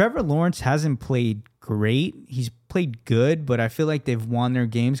 Trevor Lawrence hasn't played great. He's played good, but I feel like they've won their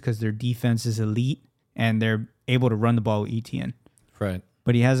games because their defense is elite and they're able to run the ball with ETN. Right.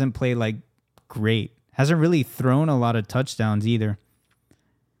 But he hasn't played like great. Hasn't really thrown a lot of touchdowns either.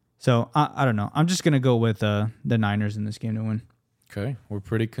 So I don't know. I'm just going to go with the Niners in this game to win. Okay. We're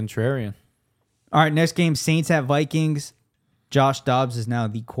pretty contrarian. All right, next game, Saints at Vikings. Josh Dobbs is now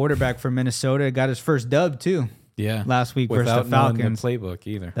the quarterback for Minnesota. Got his first dub, too. Yeah. Last week without versus the Falcons. Knowing the playbook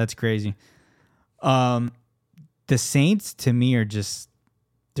either. That's crazy. The Saints, to me, are just,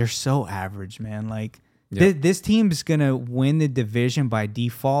 they're so average, man. Like, this team is going to win the division by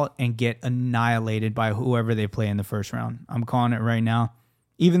default and get annihilated by whoever they play in the first round. I'm calling it right now.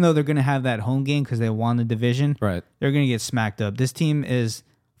 Even though they're going to have that home game because they won the division, right? They're going to get smacked up. This team is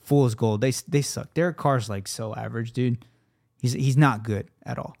fool's gold. They suck. Derek Carr's like so average, dude. He's not good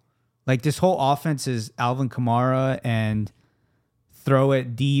at all. Like, this whole offense is Alvin Kamara and throw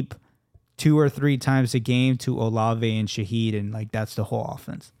it deep 2 or 3 times a game to Olave and Shaheed, and like that's the whole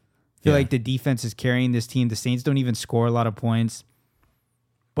offense. I feel like the defense is carrying this team. The Saints don't even score a lot of points.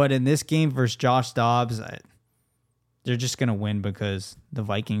 But in this game versus Josh Dobbs, they're just going to win because the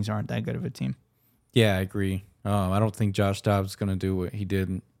Vikings aren't that good of a team. Yeah, I agree. I don't think Josh Dobbs is going to do what he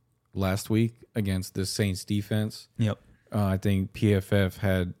did last week against the Saints defense. Yep. I think PFF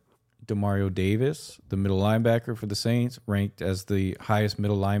had Demario Davis, the middle linebacker for the Saints, ranked as the highest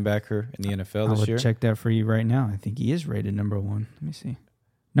middle linebacker in the NFL this year. I'll check that for you right now. I think he is rated number 1. Let me see.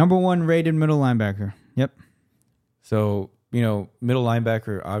 Number 1 rated middle linebacker. Yep. So, middle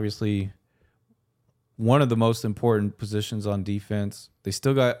linebacker, obviously one of the most important positions on defense. They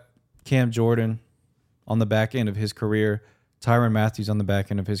still got Cam Jordan on the back end of his career, Tyrann Mathieu on the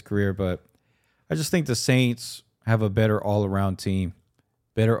back end of his career, but I just think the Saints have a better all-around team.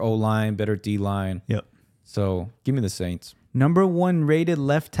 Better O-line, better D-line. Yep. So, give me the Saints. Number 1 rated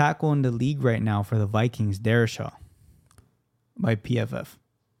left tackle in the league right now for the Vikings, Darashaw, by PFF.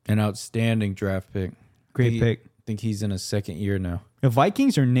 An outstanding draft pick. Great pick. I think he's in his second year now. The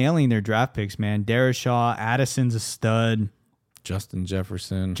Vikings are nailing their draft picks, man. Darashaw, Addison's a stud. Justin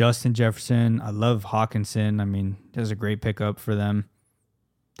Jefferson. I love Hawkinson. I mean, that's a great pickup for them.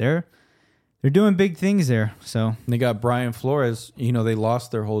 They're doing big things there. So and they got Brian Flores. They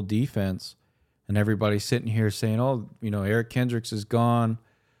lost their whole defense, and everybody's sitting here saying, "Oh, Eric Kendricks is gone.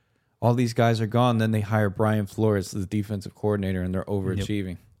 All these guys are gone." Then they hire Brian Flores as the defensive coordinator, and they're overachieving.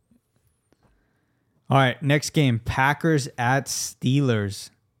 Yep. All right, next game, Packers at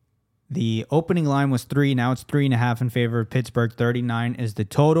Steelers. The opening line was 3. Now it's 3.5 in favor of Pittsburgh. 39 is the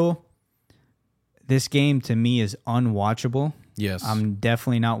total. This game, to me, is unwatchable. Yes. I'm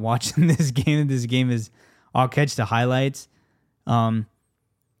definitely not watching this game. I'll catch the highlights.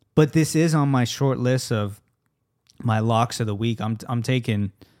 But this is on my short list of my locks of the week. I'm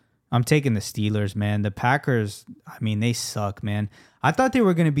taking the Steelers, man. The Packers, I mean, they suck, man. I thought they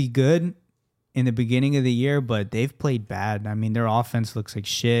were going to be good in the beginning of the year, but they've played bad. I mean, their offense looks like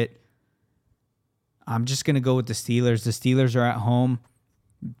shit. I'm just going to go with the Steelers. The Steelers are at home.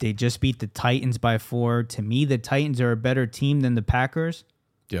 They just beat the Titans by 4. To me, the Titans are a better team than the Packers.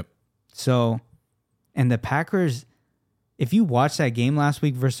 Yep. So, and the Packers, if you watch that game last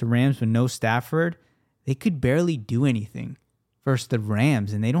week versus the Rams with no Stafford, they could barely do anything versus the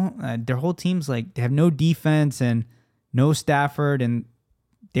Rams. And they don't, their whole team's like, they have no defense and no Stafford. And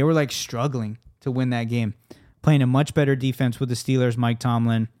they were like struggling to win that game. Playing a much better defense with the Steelers, Mike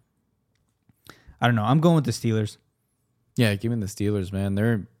Tomlin. I don't know. I'm going with the Steelers. Yeah, give me the Steelers, man.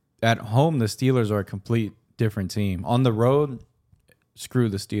 They're at home. The Steelers are a complete different team. On the road, screw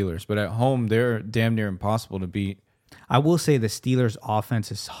the Steelers. But at home, they're damn near impossible to beat. I will say the Steelers'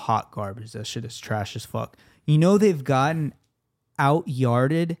 offense is hot garbage. That shit is trash as fuck. You know they've gotten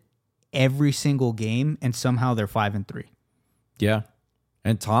out-yarded every single game, and somehow they're 5-3. Yeah.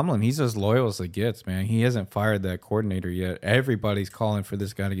 And Tomlin, he's as loyal as it gets, man. He hasn't fired that coordinator yet. Everybody's calling for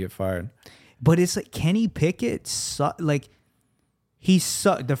this guy to get fired. But it's like Kenny Pickett, the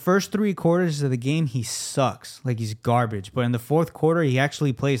first 3 quarters of the game, he sucks. Like he's garbage. But in the fourth quarter, he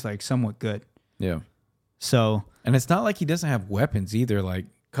actually plays like somewhat good. Yeah. So. And it's not like he doesn't have weapons either. Like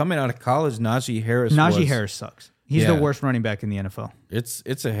coming out of college, Najee Harris sucks. He's the worst running back in the NFL.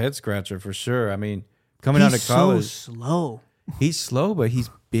 It's a head scratcher for sure. I mean, coming out of college. He's so slow. He's slow, but he's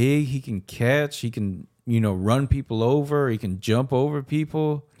big. He can catch. He can, run people over. He can jump over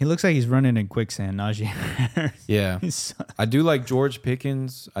people. He looks like he's running in quicksand, Najee Harris. Yeah. I do like George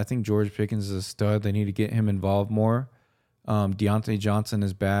Pickens. I think George Pickens is a stud. They need to get him involved more. Deontay Johnson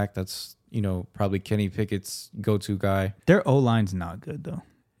is back. That's, probably Kenny Pickett's go-to guy. Their O-line's not good, though.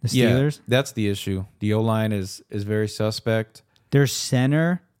 The Steelers? Yeah, that's the issue. The O-line is very suspect. Their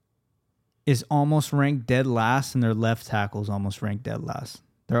center is almost ranked dead last, and their left tackle is almost ranked dead last.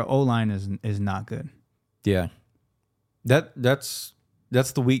 Their O-line is not good. Yeah. That's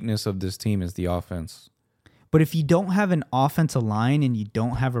the weakness of this team is the offense. But if you don't have an offensive line and you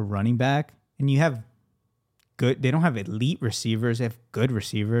don't have a running back and you have they don't have elite receivers, they have good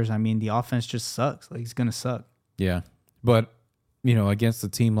receivers. I mean, the offense just sucks. Like it's going to suck. Yeah. But, against a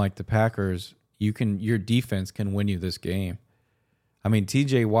team like the Packers, your defense can win you this game. I mean,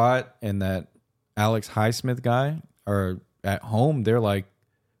 TJ Watt and that Alex Highsmith guy are at home. They're like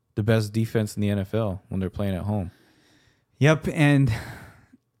the best defense in the NFL when they're playing at home. Yep. And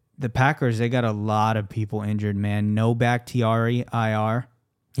the Packers, they got a lot of people injured, man. No Bakhtiari, IR.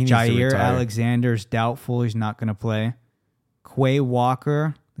 Jair Alexander's doubtful. He's not going to play. Quay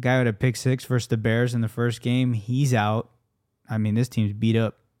Walker, the guy with a pick 6 versus the Bears in the first game, he's out. I mean, this team's beat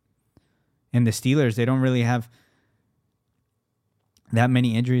up. And the Steelers, they don't really have that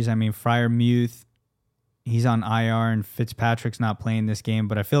many injuries. I mean, Freiermuth, he's on IR, and Fitzpatrick's not playing this game.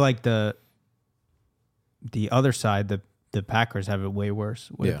 But I feel like the other side, the Packers have it way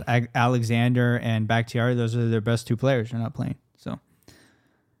worse. With Alexander and Bakhtiari, those are their best 2 players. They're not playing. So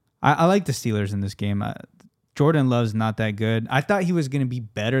I like the Steelers in this game. Jordan Love's not that good. I thought he was going to be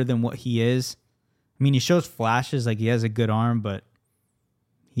better than what he is. I mean, he shows flashes, like he has a good arm, but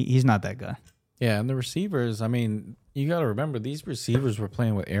he's not that guy. Yeah, and the receivers, I mean, you got to remember, these receivers were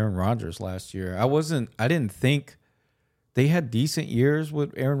playing with Aaron Rodgers last year. I didn't think they had decent years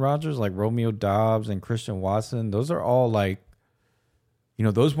with Aaron Rodgers, like Romeo Doubs and Christian Watson. Those are all like,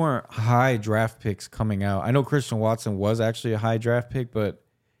 those weren't high draft picks coming out. I know Christian Watson was actually a high draft pick, but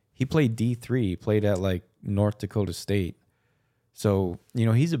he played D3. He played at like North Dakota State. So,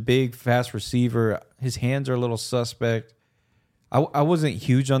 he's a big, fast receiver. His hands are a little suspect. I wasn't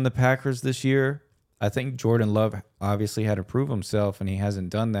huge on the Packers this year. I think Jordan Love obviously had to prove himself, and he hasn't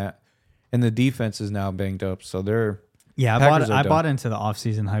done that. And the defense is now banged up. So they're... Yeah, I bought into the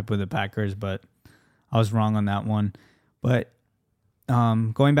offseason hype with the Packers, but I was wrong on that one. But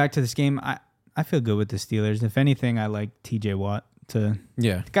going back to this game, I feel good with the Steelers. If anything, I like TJ Watt. The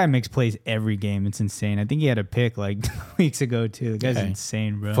guy makes plays every game. It's insane. I think he had a pick like 2 weeks ago too. The guy's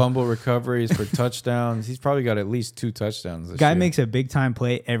insane, bro. Fumble recoveries for touchdowns. He's probably got at least 2 touchdowns this year. Makes a big time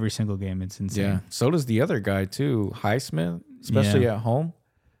play every single game. It's insane. Yeah. So does the other guy too, Highsmith, especially at home.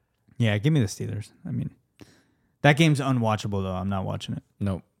 Yeah, give me the Steelers. I mean, that game's unwatchable though. I'm not watching it.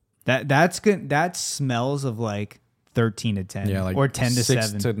 Nope. That's good. That smells of like 13-10, yeah, like or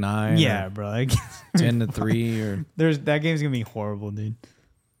 10-7, 6-9, yeah, bro, like 10-3, or that game's gonna be horrible, dude.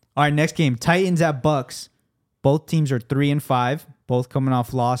 All right, next game, Titans at Bucks. Both teams are 3-5, both coming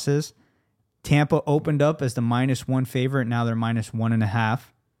off losses. Tampa opened up as the -1 favorite. Now they're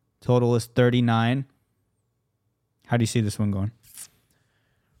 -1.5. Total is 39. How do you see this one going?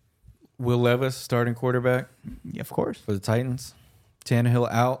 Will Levis starting quarterback? Yeah, of course. For the Titans.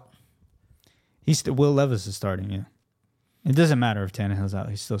 Tannehill out. Will Levis is starting. Yeah, it doesn't matter if Tannehill's out;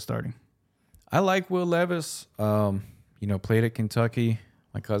 he's still starting. I like Will Levis. Played at Kentucky.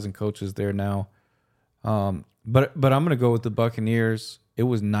 My cousin coaches there now. But I'm gonna go with the Buccaneers. It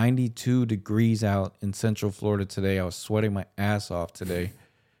was 92 degrees out in Central Florida today. I was sweating my ass off today.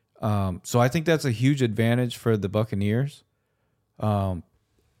 So I think that's a huge advantage for the Buccaneers. Obviously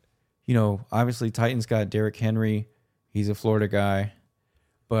Titans got Derrick Henry. He's a Florida guy.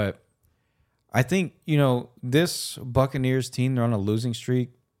 But I think, this Buccaneers team, they're on a losing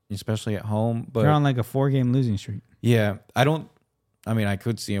streak, especially at home. But they're on like a 4-game losing streak. Yeah. I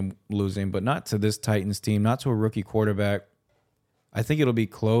could see them losing, but not to this Titans team, not to a rookie quarterback. I think it'll be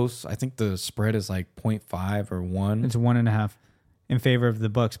close. I think the spread is like 0.5 or 1. It's 1.5 in favor of the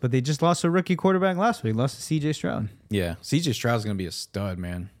Bucs, but they just lost a rookie quarterback last week. Lost to C.J. Stroud. Yeah, C.J. Stroud's going to be a stud,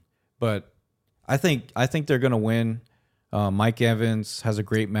 man. But I think they're going to win. Mike Evans has a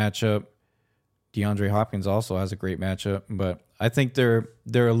great matchup. DeAndre Hopkins also has a great matchup, but I think they're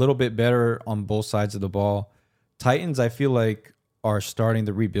a little bit better on both sides of the ball. Titans, I feel like, are starting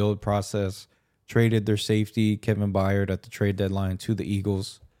the rebuild process. Traded their safety, Kevin Byard, at the trade deadline to the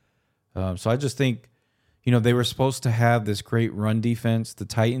Eagles. So I just think, they were supposed to have this great run defense, the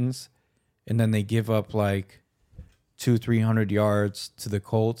Titans, and then they give up like 200-300 yards to the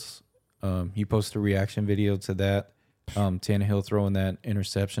Colts. You posted a reaction video to that. Tannehill throwing that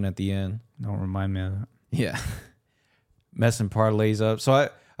interception at the end. Don't remind me of that. Yeah. Messing parlays up. So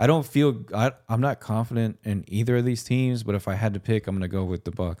I don't feel I'm not confident in either of these teams, but if I had to pick, I'm going to go with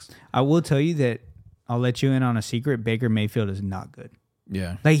the Bucs. I will tell you that I'll let you in on a secret. Baker Mayfield is not good.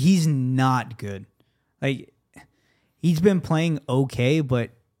 Yeah. Like, he's not good. Like, he's been playing okay, but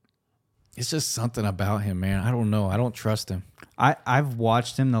it's just something about him, man. I don't know. I don't trust him. I've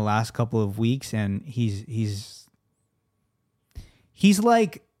watched him the last couple of weeks, and he's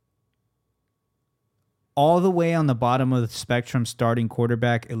like all the way on the bottom of the spectrum, starting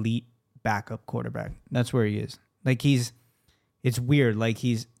quarterback, elite backup quarterback. That's where he is. Like, it's weird. Like,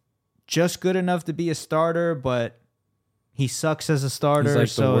 he's just good enough to be a starter, but he sucks as a starter.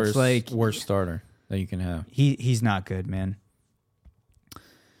 He's like it's like worst starter that you can have. He's not good, man.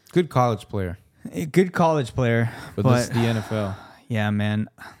 Good college player. A good college player. But this is the NFL. Yeah, man.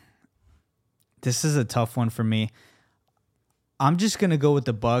 This is a tough one for me. I'm just going to go with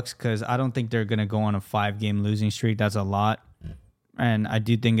the Bucs because I don't think they're going to go on a 5-game losing streak. That's a lot. And I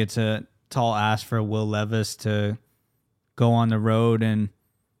do think it's a tall ask for Will Levis to go on the road and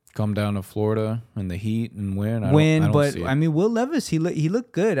come down to Florida in the heat and win. Will Levis, he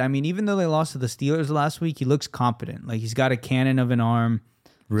looked good. I mean, even though they lost to the Steelers last week, he looks competent. Like, he's got a cannon of an arm.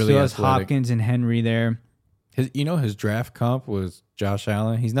 Really still has athletic. Hopkins and Henry there. His draft comp was Josh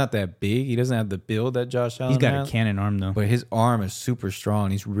Allen. He's not that big. He doesn't have the build that Josh Allen He's got has, a cannon arm, though. but his arm is super strong.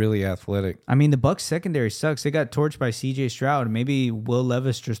 He's really athletic. I mean, the Bucs secondary sucks. They got torched by C.J. Stroud. Maybe Will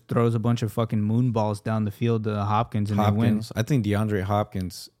Levis just throws a bunch of fucking moon balls down the field to Hopkins and they win. I think DeAndre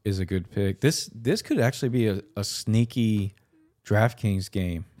Hopkins is a good pick. This could actually be a sneaky DraftKings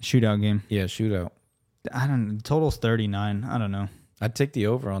game. Shootout game. Yeah, shootout. I don't know. Total's 39. I don't know. I'd take the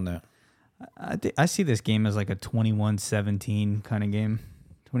over on that. I see this game as like a 21-17 kind of game.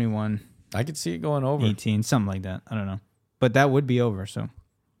 21. I could see it going over. 18, something like that. I don't know. But that would be over, so.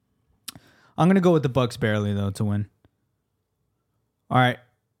 I'm going to go with the Bucs barely, though, to win. All right.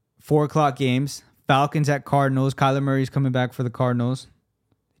 4 o'clock games. Falcons at Cardinals. Kyler Murray's coming back for the Cardinals.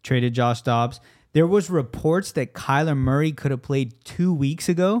 Traded Josh Dobbs. There was reports that Kyler Murray could have played 2 weeks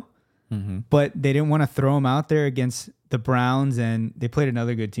ago, but they didn't want to throw him out there against the Browns, and they played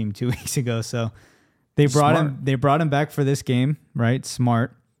another good team 2 weeks ago, so they brought him. They brought him back for this game, right?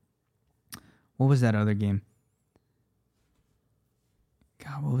 Smart. What was that other game?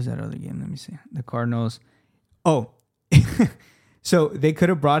 God, what was that other game? Let me see. The Cardinals. Oh, so they could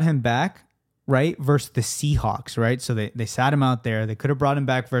have brought him back, right? Versus the Seahawks, right? So they sat him out there. They could have brought him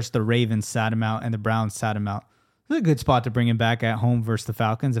back versus the Ravens, sat him out, and the Browns sat him out. It was a good spot to bring him back at home versus the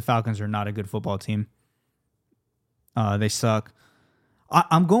Falcons. The Falcons are not a good football team. They suck.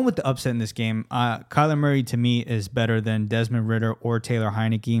 I'm going with the upset in this game. Kyler Murray, to me, is better than Desmond Ridder or Taylor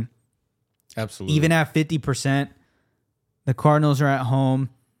Heineke. Absolutely. Even at 50%, the Cardinals are at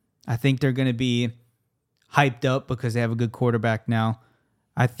home. I think they're going to be hyped up because they have a good quarterback now.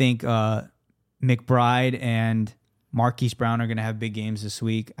 I think McBride and Marquise Brown are going to have big games this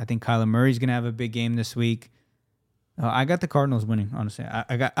week. I think Kyler Murray's going to have a big game this week. I got the Cardinals winning, honestly.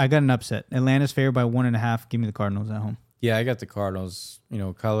 I got an upset. Atlanta's favored by 1.5. Give me the Cardinals at home. Yeah, I got the Cardinals.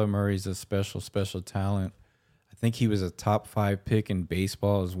 Kyler Murray's a special talent. I think he was a top 5 pick in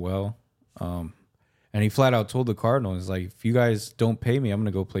baseball as well. And he flat out told the Cardinals, like, if you guys don't pay me, I'm going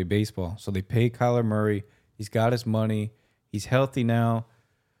to go play baseball. So they pay Kyler Murray. He's got his money. He's healthy now.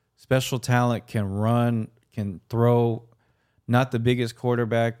 Special talent, can run, can throw. Not the biggest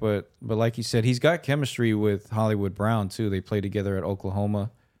quarterback, but like you said, he's got chemistry with Hollywood Brown, too. They played together at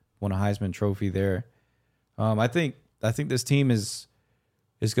Oklahoma, won a Heisman Trophy there. I think this team is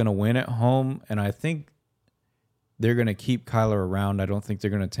going to win at home, and I think they're going to keep Kyler around. I don't think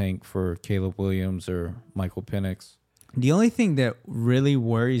they're going to tank for Caleb Williams or Michael Penix. The only thing that really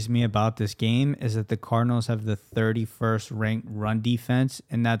worries me about this game is that the Cardinals have the 31st ranked run defense,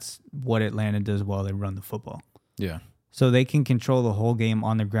 and that's what Atlanta does well. They run the football. Yeah. So they can control the whole game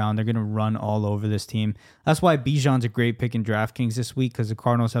on the ground. They're going to run all over this team. That's why Bijan's a great pick in DraftKings this week, because the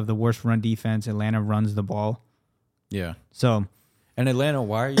Cardinals have the worst run defense. Atlanta runs the ball. Yeah. So, and Atlanta,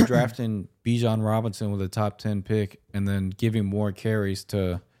 why are you drafting Bijan Robinson with a top 10 pick and then giving more carries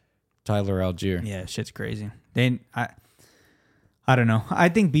to Tyler Algier? yeah, shit's crazy. I don't know. I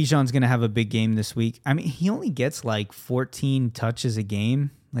think Bijan's going to have a big game this week. I mean, he only gets like 14 touches a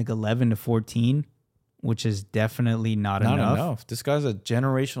game, like 11 to 14, which is definitely not enough. Not enough. This guy's a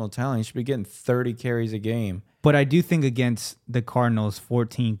generational talent. He should be getting 30 carries a game. But I do think against the Cardinals,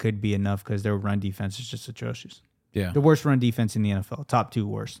 14 could be enough because their run defense is just atrocious. Yeah. The worst run defense in the NFL. Top 2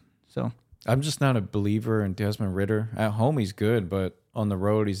 worst. So I'm just not a believer in Desmond Ridder. At home, he's good, but on the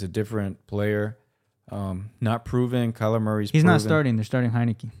road, he's a different player. Not proven. Kyler Murray's he's proven. not starting. They're starting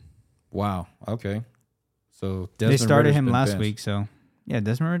Heineke. Wow. Okay. So Desmond they started Ridder's him been last benched. week. So, yeah,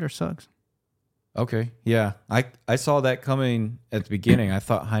 Desmond Ridder sucks. Okay. Yeah. I saw that coming at the beginning. I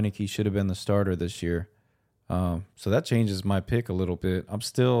thought Heineke should have been the starter this year. So that changes my pick a little bit. I'll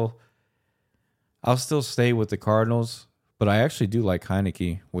still stay with the Cardinals, but I actually do like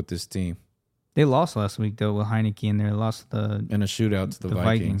Heineke with this team. They lost last week, though, with Heineke, and they lost In a shootout to the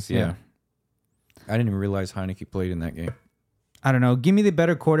Vikings. Yeah. I didn't even realize Heineke played in that game. I don't know. Give me the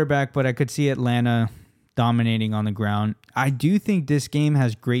better quarterback, but I could see Atlanta dominating on the ground. I do think this game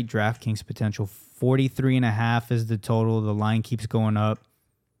has great DraftKings potential. 43.5 is the total. The line keeps going up.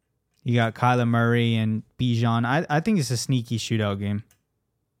 You got Kyler Murray and Bijan. I think it's a sneaky shootout game.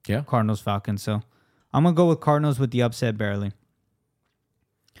 Yeah. Cardinals-Falcons. So I'm going to go with Cardinals with the upset barely.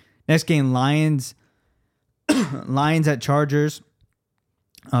 Next game, Lions at Chargers.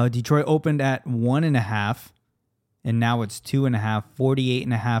 Detroit opened at 1.5, and now it's 2.5.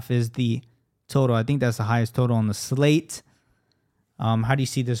 48.5 is the total. I think that's the highest total on the slate. How do you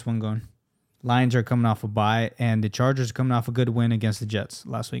see this one going? Lions are coming off a bye, and the Chargers are coming off a good win against the Jets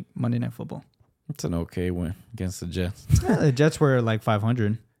last week, Monday Night Football. It's an okay win against the Jets. Yeah, the Jets were like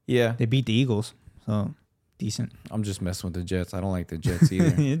 500. Yeah. They beat the Eagles, so decent. I'm just messing with the Jets. I don't like the Jets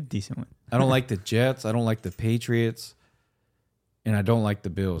either. Decent win. I don't like the Jets. I don't like the Patriots. And I don't like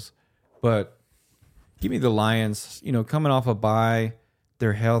the Bills. But give me the Lions. You know, coming off a bye,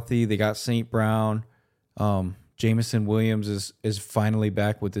 they're healthy. They got St. Brown. Jamison Williams is finally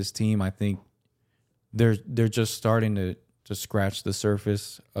back with this team. I think they're just starting to scratch the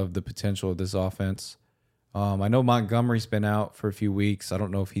surface of the potential of this offense. I know Montgomery's been out for a few weeks. I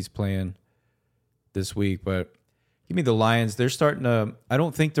don't know if he's playing this week, but give me the Lions. They're starting to, I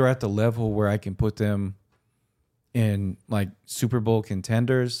don't think they're at the level where I can put them in like Super Bowl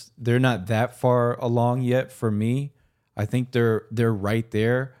contenders. They're not that far along yet for me. I think they're right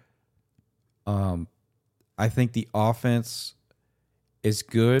there. I think the offense is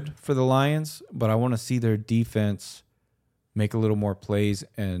good for the Lions, but I want to see their defense make a little more plays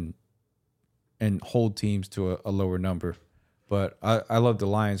and hold teams to a lower number. But I love the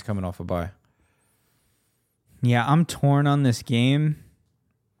Lions coming off a bye. Yeah, I'm torn on this game.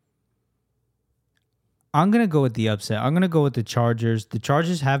 I'm going to go with the upset. I'm going to go with the Chargers. The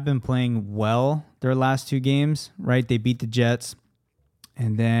Chargers have been playing well their last 2 games, right? They beat the Jets,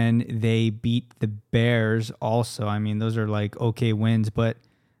 and then they beat the Bears also. I mean, those are like okay wins, but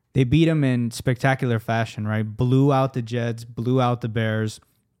they beat them in spectacular fashion, right? Blew out the Jets, blew out the Bears.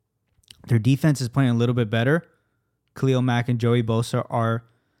 Their defense is playing a little bit better. Khalil Mack and Joey Bosa are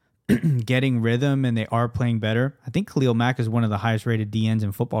getting rhythm, and they are playing better. I think Khalil Mack is one of the highest rated DNs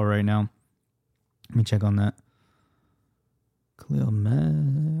in football right now. Let me check on that. Khalil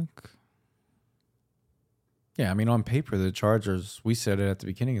Mack. Yeah, I mean, on paper, the Chargers, we said it at the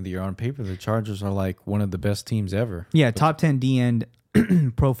beginning of the year, on paper, the Chargers are like one of the best teams ever. Yeah, top 10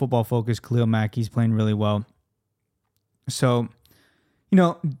 DN, Pro Football Focus, Khalil Mack. He's playing really well. So, you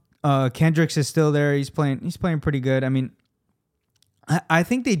know, Kendricks is still there. He's playing pretty good. I mean, I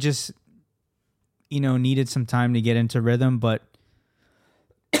think they just, you know, needed some time to get into rhythm, but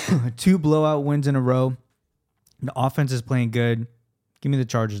 2 blowout wins in a row. The offense is playing good. Give me the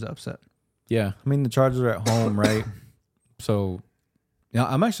Chargers to upset. Yeah, I mean the Chargers are at home, right? So, yeah,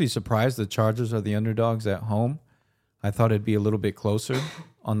 I'm actually surprised the Chargers are the underdogs at home. I thought it'd be a little bit closer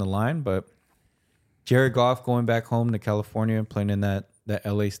on the line, but Jared Goff going back home to California, playing in that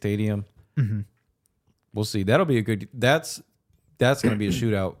LA stadium. Mm-hmm. We'll see. That'll be a good. That's going to be a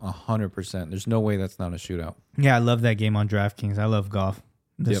shootout, 100%. There's no way that's not a shootout. Yeah, I love that game on DraftKings. I love golf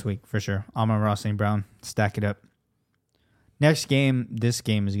this week for sure. Amon-Ra St. Brown, stack it up. Next game, this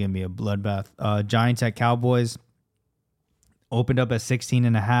game is going to be a bloodbath. Giants at Cowboys. Opened up at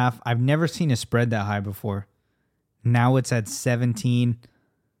 16.5. I've never seen a spread that high before. Now it's at 17.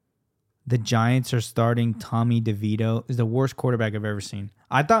 The Giants are starting Tommy DeVito. Is the worst quarterback I've ever seen.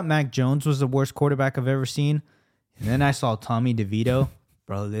 I thought Mac Jones was the worst quarterback I've ever seen. And then I saw Tommy DeVito.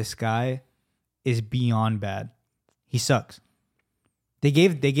 Bro, this guy is beyond bad. He sucks. They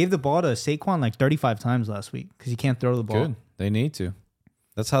gave the ball to Saquon like 35 times last week because he can't throw the ball. Good. They need to.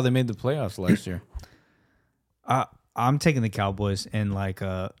 That's how they made the playoffs last year. I'm taking the Cowboys and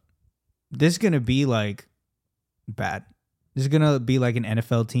this is going to be like bad. This is going to be like an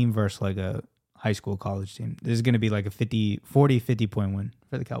NFL team versus like a high school college team. This is going to be like a 50 point win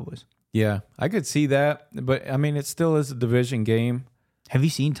for the Cowboys. Yeah, I could see that, but I mean, it still is a division game. Have you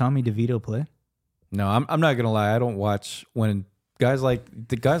seen Tommy DeVito play? No, I'm not gonna lie. I don't watch when guys like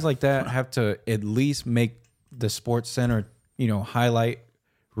that have to at least make the Sports Center, highlight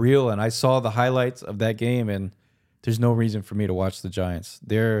reel. And I saw the highlights of that game, and there's no reason for me to watch the Giants.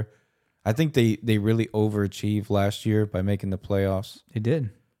 I think they really overachieved last year by making the playoffs. They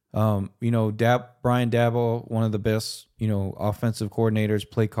did. Brian Daboll, one of the best, offensive coordinators,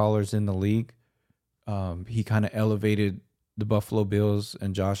 play callers in the league. He kind of elevated the Buffalo Bills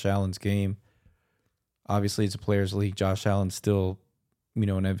and Josh Allen's game. Obviously, it's a players' league. Josh Allen's still, an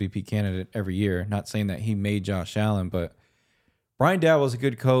MVP candidate every year. Not saying that he made Josh Allen, but Brian Daboll's a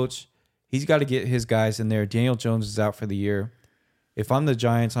good coach. He's got to get his guys in there. Daniel Jones is out for the year. If I'm the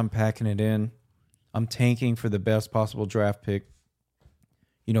Giants, I'm packing it in. I'm tanking for the best possible draft pick.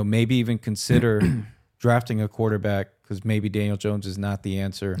 Maybe even consider drafting a quarterback because maybe Daniel Jones is not the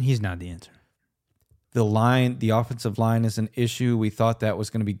answer. He's not the answer. The offensive line is an issue. We thought that was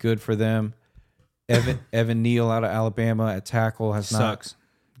going to be good for them. Evan Neal out of Alabama at tackle has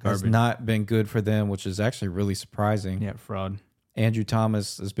not been good for them, which is actually really surprising. Yeah, fraud. Andrew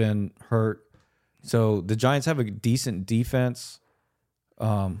Thomas has been hurt. So the Giants have a decent defense.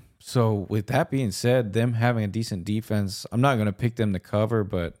 So with that being said, them having a decent defense, I'm not going to pick them to cover,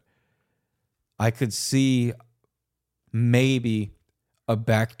 but I could see maybe a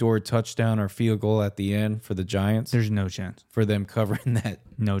backdoor touchdown or field goal at the end for the Giants. There's no chance for them covering that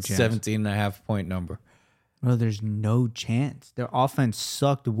 17.5 point number. Well, there's no chance. Their offense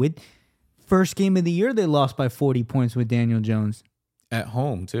sucked. With first game of the year, they lost by 40 points with Daniel Jones. At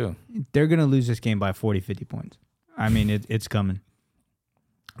home, too. They're going to lose this game by 40, 50 points. I mean, it's coming.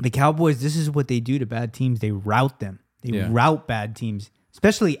 The Cowboys, this is what they do to bad teams. They rout them. They rout bad teams,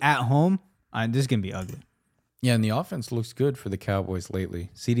 especially at home. This is going to be ugly. Yeah, and the offense looks good for the Cowboys lately.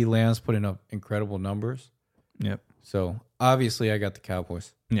 CeeDee Lamb's putting up incredible numbers. Yep. So, obviously, I got the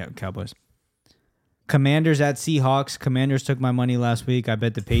Cowboys. Yeah, Cowboys. Commanders at Seahawks. Commanders took my money last week. I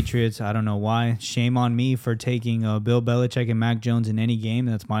bet the Patriots. I don't know why. Shame on me for taking Bill Belichick and Mac Jones in any game.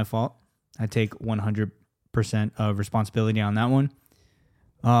 That's my fault. I take 100% of responsibility on that one.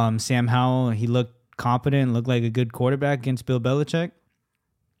 Sam Howell, he looked competent, looked like a good quarterback against Bill Belichick.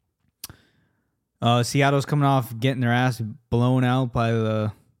 Seattle's coming off getting their ass blown out by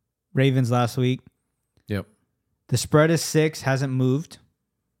the Ravens last week. Yep. The spread is 6, hasn't moved.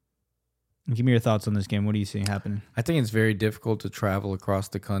 Give me your thoughts on this game. What do you see happening? I think it's very difficult to travel across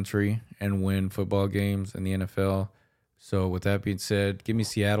the country and win football games in the NFL. So with that being said, give me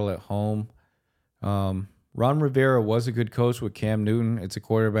Seattle at home. Ron Rivera was a good coach with Cam Newton. It's a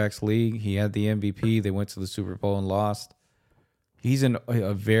quarterback's league. He had the MVP. They went to the Super Bowl and lost. He's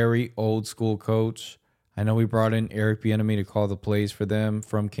a very old school coach. I know we brought in Eric Bieniemy to call the plays for them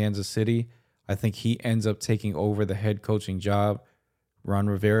from Kansas City. I think he ends up taking over the head coaching job. Ron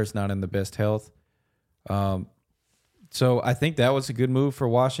Rivera's not in the best health. So I think that was a good move for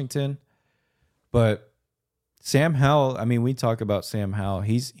Washington. But Sam Howell, I mean, we talk about Sam Howell.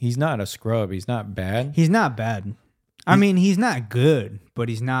 He's not a scrub. He's not bad. He's not bad. I mean, he's not good, but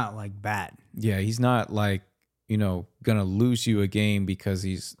he's not like bad. Yeah, he's not like, gonna lose you a game because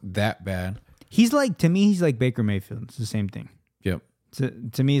he's that bad. He's like, to me, he's like Baker Mayfield. It's the same thing. Yep.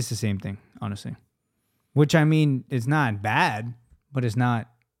 To me, it's the same thing, honestly. Which, I mean, it's not bad, but it's not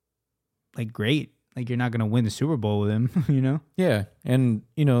like great. Like, you're not gonna win the Super Bowl with him, Yeah, and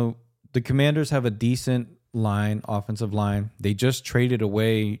the Commanders have a decent offensive line. They just traded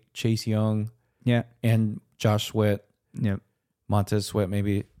away Chase Young, and Josh Sweat, Montez Sweat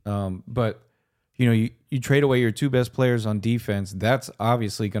maybe. But you trade away your two best players on defense. That's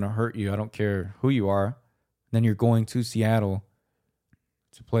obviously going to hurt you. I don't care who you are. Then you're going to Seattle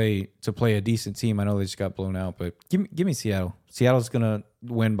to play a decent team. I know they just got blown out, but give me Seattle. Seattle's going to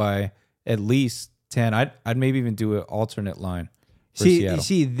win by at least 10. I'd maybe even do an alternate line.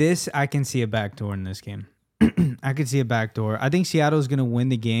 See, this I can see a backdoor in this game. I could see a backdoor. I think Seattle's going to win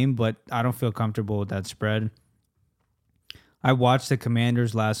the game, but I don't feel comfortable with that spread. I watched the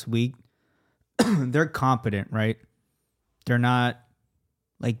Commanders last week. They're competent, right? They're not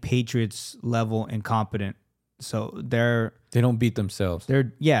like Patriots level incompetent. So they don't beat themselves. They're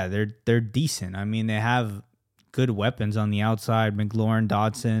decent. I mean, they have good weapons on the outside. McLaurin,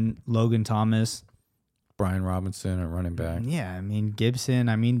 Dotson, Logan Thomas, Brian Robinson at running back. Yeah, I mean, Gibson.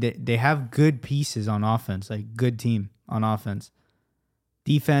 I mean, they have good pieces on offense, like good team on offense.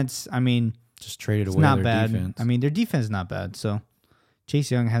 Defense, I mean, just traded away not their bad. defense. I mean, their defense is not bad. So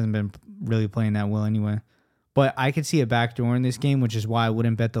Chase Young hasn't been really playing that well anyway. But I could see a backdoor in this game, which is why I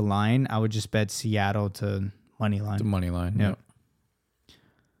wouldn't bet the line. I would just bet Seattle to money line. The money line, Yep.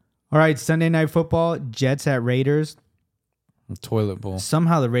 All right, Sunday Night Football, Jets at Raiders. Toilet bowl.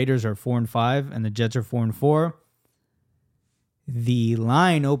 Somehow the Raiders are 4-5 and the Jets are 4-4. The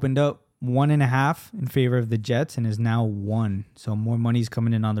line opened up 1.5 in favor of the Jets and is now 1. So more money's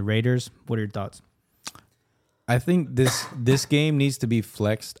coming in on the Raiders. What are your thoughts? I think this game needs to be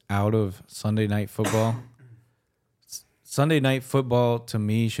flexed out of Sunday Night Football. Sunday Night Football to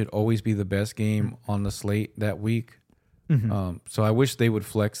me should always be the best game on the slate that week. Mm-hmm. So I wish they would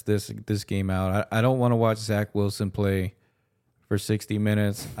flex this game out. I don't want to watch Zach Wilson play for 60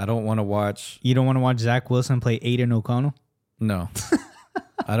 minutes. I don't want to watch... You don't want to watch Zach Wilson play Aiden O'Connell? No.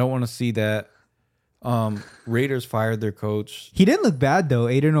 I don't want to see that. Raiders fired their coach. He didn't look bad, though.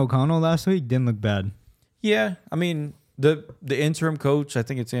 Aiden O'Connell last week didn't look bad. Yeah. I mean, the interim coach, I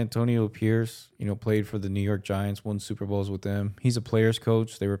think it's Antonio Pierce, played for the New York Giants, won Super Bowls with them. He's a player's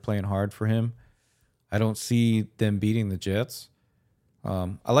coach. They were playing hard for him. I don't see them beating the Jets.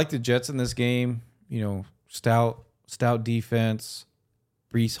 I like the Jets in this game. Stout defense,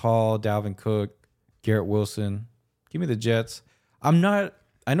 Breece Hall, Dalvin Cook, Garrett Wilson. Give me the Jets. I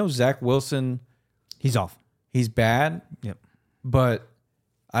know Zach Wilson. He's off. He's bad. Yep. But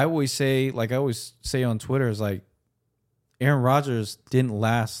I always say on Twitter, is like Aaron Rodgers didn't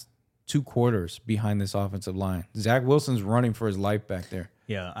last 2 quarters behind this offensive line. Zach Wilson's running for his life back there.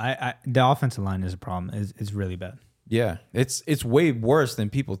 Yeah, the offensive line is a problem. It's really bad. Yeah, it's way worse than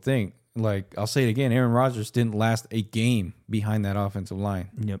people think. Like, I'll say it again, Aaron Rodgers didn't last a game behind that offensive line.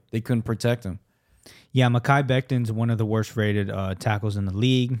 Yep. They couldn't protect him. Yeah, Mekhi Becton's one of the worst rated tackles in the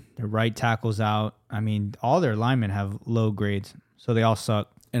league. Their right tackle's out. I mean, all their linemen have low grades, so they all suck.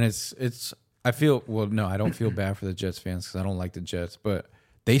 And I don't feel bad for the Jets fans because I don't like the Jets, but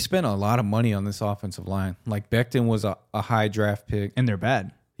they spent a lot of money on this offensive line. Like, Becton was a high draft pick. And they're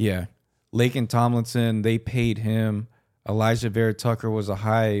bad. Yeah. Laken Tomlinson, they paid him. Elijah Vera Tucker was a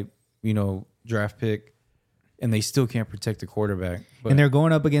high, draft pick. And they still can't protect the quarterback. And they're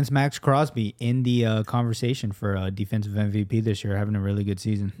going up against Max Crosby in the conversation for defensive MVP this year, having a really good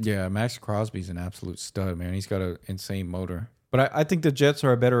season. Yeah, Max Crosby's an absolute stud, man. He's got an insane motor. But I think the Jets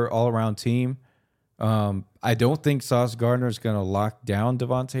are a better all-around team. I don't think Sauce Gardner is going to lock down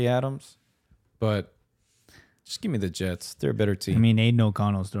Devontae Adams, but just give me the Jets. They're a better team. I mean, Aiden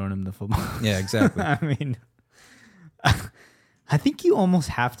O'Connell's throwing him the football. Yeah, exactly. I mean, I think you almost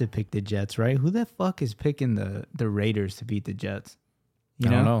have to pick the Jets, right? Who the fuck is picking the Raiders to beat the Jets? I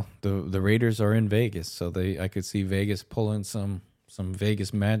don't know. The Raiders are in Vegas, so I could see Vegas pulling some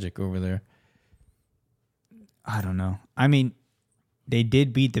Vegas magic over there. I don't know. I mean, they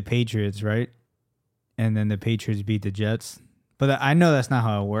did beat the Patriots, right? And then the Patriots beat the Jets. But I know that's not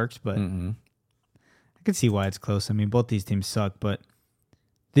how it works, but I can see why it's close. I mean, both these teams suck, but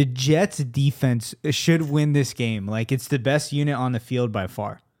the Jets defense should win this game. Like, it's the best unit on the field by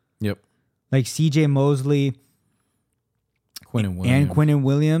far. Yep. Like CJ Mosley and Quinnen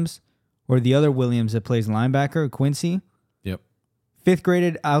Williams, or the other Williams that plays linebacker, Quincy. Yep. 5th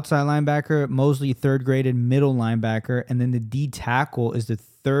graded outside linebacker, Mosley 3rd graded middle linebacker, and then the D tackle is the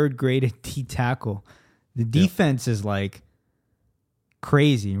 3rd graded D tackle. The defense is like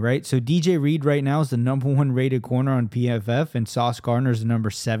crazy, right? So DJ Reed right now is the number 1 rated corner on PFF, and Sauce Gardner is the number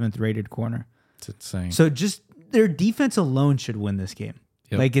 7th rated corner. It's insane. So just their defense alone should win this game.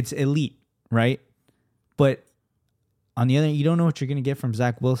 Yep. Like, it's elite, right? But on the other hand, you don't know what you're going to get from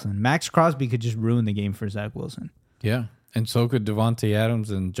Zach Wilson. Max Crosby could just ruin the game for Zach Wilson. Yeah. And so could Devontae Adams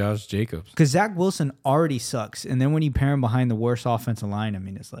and Josh Jacobs. Because Zach Wilson already sucks. And then when you pair him behind the worst offensive line, I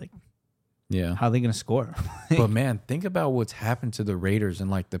mean, it's like, Yeah. how are they going to score? But, man, think about what's happened to the Raiders in,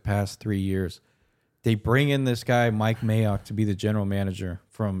 like, the past 3 years. They bring in this guy, Mike Mayock, to be the general manager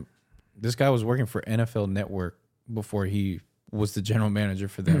from – this guy was working for NFL Network before he was the general manager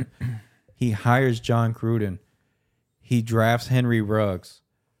for them. He hires John Gruden. He drafts Henry Ruggs.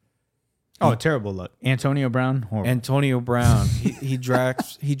 Oh, terrible luck. Antonio Brown, horrible. Antonio Brown. He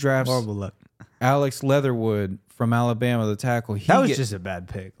drafts Horrible luck. Alex Leatherwood from Alabama, the tackle. That was just a bad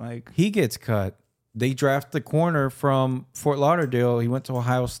pick. Like, he gets cut. They draft the corner from Fort Lauderdale. He went to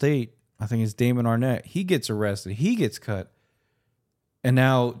Ohio State. I think it's Damon Arnett. He gets arrested. He gets cut. And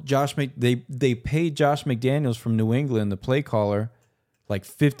now they paid Josh McDaniels from New England, the play caller, like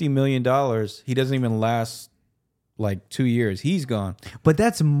 $50 million. He doesn't even last like 2 years. He's gone. but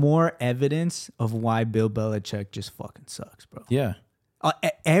that's more evidence of why Bill Belichick just fucking sucks, bro. Yeah.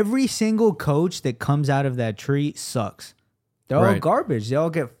 Every single coach that comes out of that tree sucks. They're all Right. garbage. They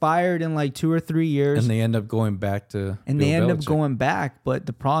all get fired in like 2 or 3 years. And they end up going back to They end up Belichick. going back. But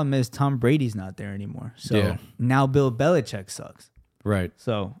the problem is Tom Brady's not there anymore. So Yeah. now Bill Belichick sucks. Right.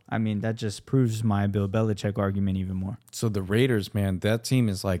 So, I mean, that just proves my Bill Belichick argument even more. So the Raiders, man, that team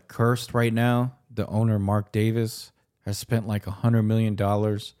is like cursed right now. The owner, Mark Davis, has spent like $100 million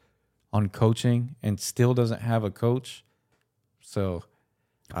on coaching and still doesn't have a coach. So,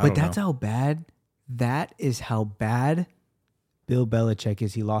 But that's how bad, that is how bad Bill Belichick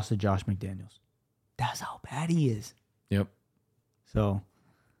is. He lost to Josh McDaniels. That's how bad he is. Yep. So,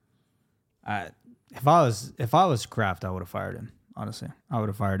 if I was Kraft, I would have fired him. Honestly, I would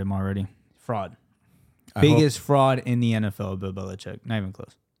have fired him already. Fraud, biggest fraud in the NFL. Bill Belichick, not even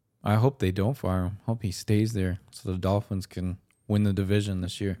close. I hope they don't fire him. Hope he stays there so the Dolphins can win the division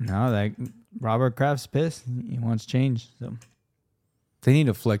this year. No, like Robert Kraft's pissed. He wants change. So They need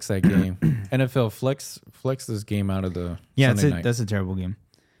to flex that game. NFL flex this game out of the Sunday night. That's a terrible game.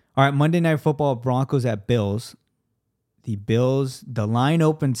 All right, Monday Night Football, Broncos at Bills. The line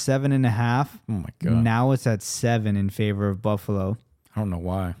opened 7.5. Oh my God. Now it's at 7 in favor of Buffalo. I don't know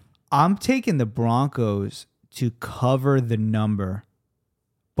why. I'm taking the Broncos to cover the number,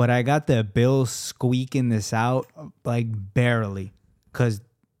 but I got the Bills squeaking this out like barely because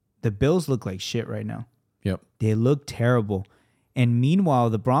the Bills look like shit right now. Yep. They look terrible. And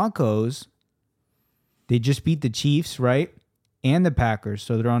meanwhile, the Broncos, they just beat the Chiefs, right? And the Packers.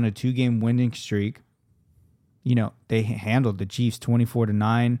 So they're on a 2-game winning streak. You know, they handled the Chiefs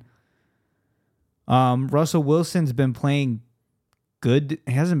 24-9. Russell Wilson's been playing good.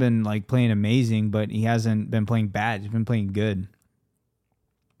 He hasn't been like playing amazing, but he hasn't been playing bad. He's been playing good.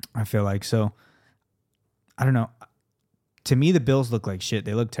 I feel like so. I don't know. To me, the Bills look like shit.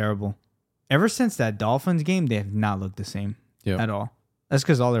 They look terrible. Ever since that Dolphins game, they have not looked the same at all. That's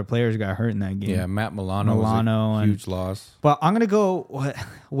because all their players got hurt in that game. Yeah, Matt Milano was a huge loss. But I'm going to go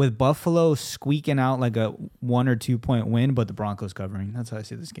with Buffalo squeaking out like a 1 or 2 point win, but the Broncos covering. That's how I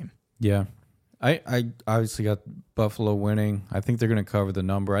see this game. Yeah. I obviously got Buffalo winning. I think they're going to cover the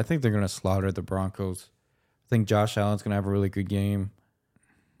number. I think they're going to slaughter the Broncos. I think Josh Allen's going to have a really good game.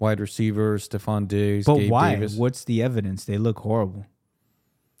 Wide receivers, Stephon Diggs, But Gabe why? Davis. What's the evidence? They look horrible.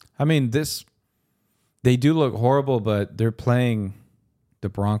 I mean, they do look horrible, but they're playing the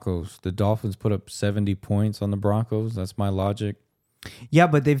Broncos. The Dolphins put up 70 points on the Broncos. That's my logic. Yeah,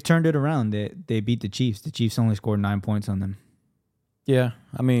 but they've turned it around. They beat the Chiefs. The Chiefs only scored 9 points on them. Yeah,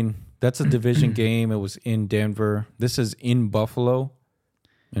 I mean, that's a division game. It was in Denver. This is in Buffalo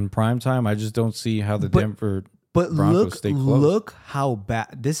in prime time. I just don't see how the Denver Broncos stay close. Look how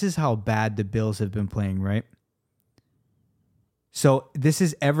bad. This is how bad the Bills have been playing, right? So this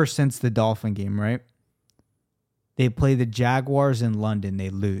is ever since the Dolphin game, right? They play the Jaguars in London. They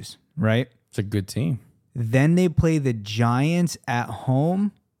lose, right? It's a good team. Then they play the Giants at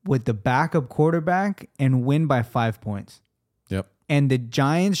home with the backup quarterback and win by 5 points. Yep. And the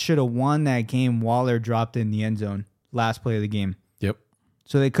Giants should have won that game. Waller dropped in the end zone. Last play of the game. Yep.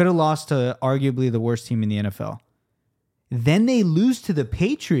 So they could have lost to arguably the worst team in the NFL. Then they lose to the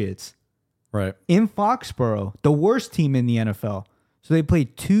Patriots Right. in Foxborough, the worst team in the NFL. So they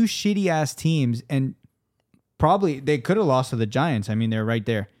played 2 shitty-ass teams, and probably they could have lost to the Giants. I mean, they're right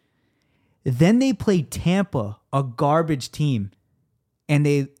there. Then they play Tampa, a garbage team, and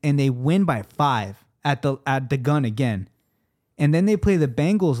they win by 5 at the gun again. And then they play the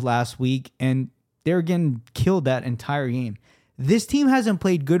Bengals last week, and they're getting killed that entire game. This team hasn't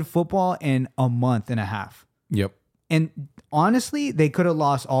played good football in a month and a half. Yep. And honestly, they could have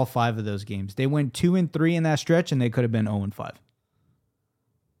lost all 5 of those games. They went 2-3 in that stretch, and they could have been 0-5.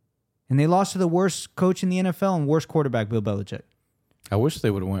 And they lost to the worst coach in the NFL and worst quarterback, Bill Belichick. I wish they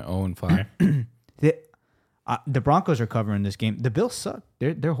would have went 0-5. The Broncos are covering this game. The Bills suck.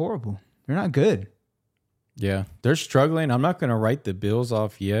 They're horrible. They're not good. Yeah, they're struggling. I'm not going to write the Bills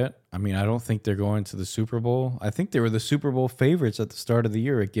off yet. I mean, I don't think they're going to the Super Bowl. I think they were the Super Bowl favorites at the start of the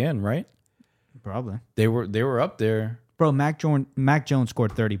year again, right? Probably. They were up there. Bro, Mac Jones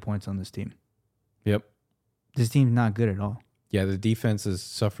scored 30 points on this team. Yep. This team's not good at all. Yeah, the defense has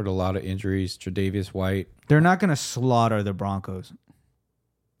suffered a lot of injuries. Tre'Davious White. They're not going to slaughter the Broncos.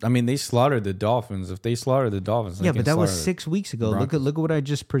 I mean, they slaughtered the Dolphins. If they slaughter the Dolphins, Yeah, but that was 6 weeks ago. Look at what I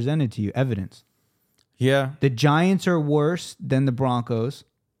just presented to you. Evidence. Yeah. The Giants are worse than the Broncos.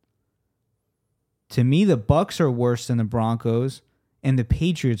 To me, the Bucks are worse than the Broncos, and the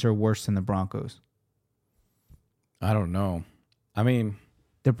Patriots are worse than the Broncos. I don't know. I mean,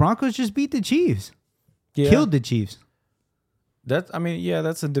 the Broncos just beat the Chiefs. Yeah. Killed the Chiefs. That's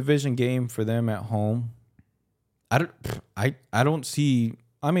a division game for them at home. I don't see.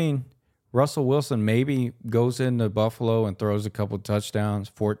 I mean, Russell Wilson maybe goes into Buffalo and throws a couple touchdowns,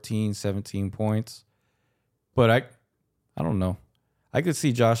 14, 17 points. But I don't know. I could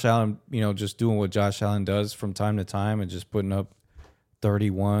see Josh Allen, just doing what Josh Allen does from time to time and just putting up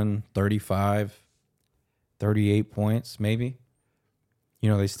 31, 35, 38 points maybe.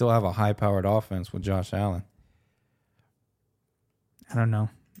 They still have a high-powered offense with Josh Allen. I don't know.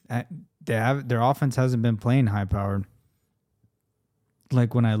 Their offense hasn't been playing high-powered.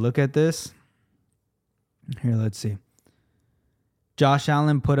 Like when I look at this, here, let's see. Josh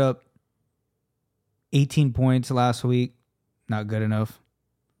Allen put up 18 points last week. Not good enough.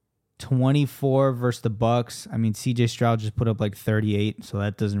 24 versus the Bucks. I mean, CJ Stroud just put up like 38, so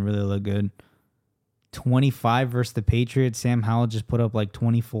that doesn't really look good. 25 versus the Patriots. Sam Howell just put up like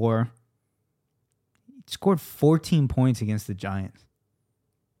 24. He scored 14 points against the Giants.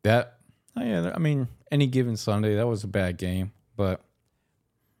 Any given Sunday, that was a bad game, but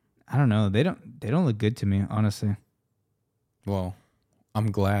I don't know. They don't look good to me, honestly. Well,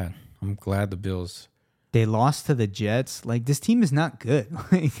 I'm glad. I'm glad the Bills. They lost to the Jets. Like, this team is not good.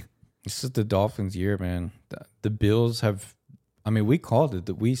 This is the Dolphins' year, man. The Bills have. We called it.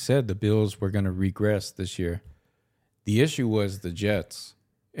 That we said the Bills were going to regress this year. The issue was the Jets,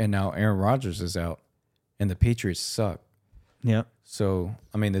 and now Aaron Rodgers is out, and the Patriots suck. Yep. So,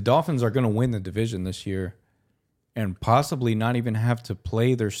 the Dolphins are going to win the division this year and possibly not even have to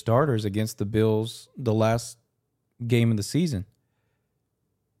play their starters against the Bills the last game of the season.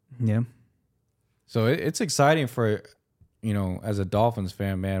 Yeah. So it's exciting for, as a Dolphins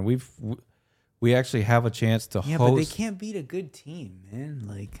fan, man. We actually have a chance to host. Yeah, but they can't beat a good team,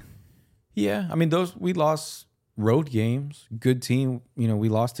 man. Yeah, we lost road games. Good team, we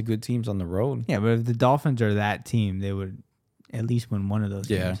lost to good teams on the road. Yeah, but if the Dolphins are that team, they would at least win one of those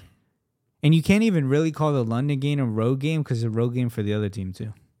games. Yeah. And you can't even really call the London game a road game because it's a road game for the other team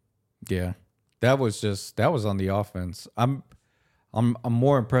too. Yeah. That was on the offense. I'm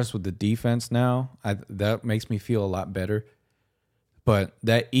more impressed with the defense now. That makes me feel a lot better. But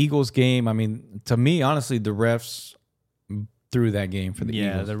that Eagles game, to me, honestly, the refs threw that game for the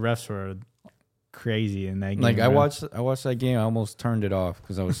Eagles. Yeah, the refs were crazy in that game. Like, I watched that game, I almost turned it off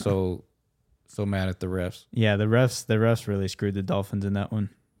because I was so mad at the refs. Yeah, the refs really screwed the Dolphins in that one.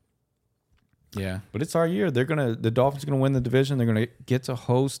 Yeah, but it's our year. The Dolphins are gonna win the division. They're gonna get to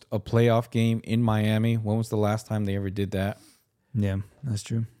host a playoff game in Miami. When was the last time they ever did that? Yeah, that's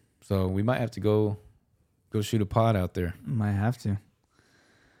true. So we might have to go shoot a pod out there. Might have to.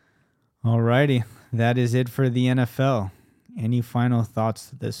 Alrighty, that is it for the NFL. Any final thoughts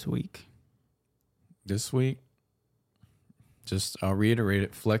this week? This week, I'll reiterate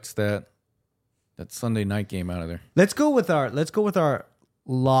it. Flex that Sunday night game out of there. Let's go with our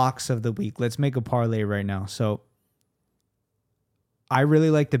locks of the week. Let's make a parlay right now. So I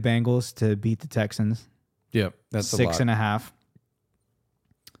really like the Bengals to beat the Texans. Yep, that's 6.5.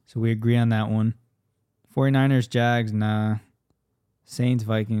 So we agree on that one. 49ers, Jags, nah. Saints,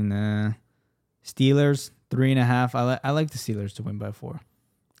 Vikings, nah. Steelers, 3.5. I like the Steelers to win by 4.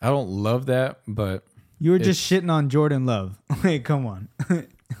 I don't love that, but you were just shitting on Jordan Love. Hey, come on.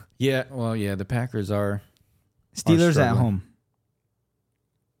 Yeah, well, yeah, the Packers are Steelers at home.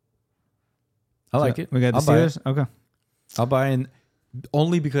 I like it. We got the Steelers? Okay. I'll buy in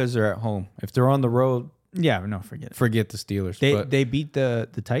only because they're at home. If they're on the road, yeah, no, forget it. Forget the Steelers. They beat the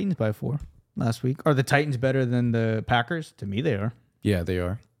Titans by 4 last week. Are the Titans better than the Packers? To me, they are. Yeah, they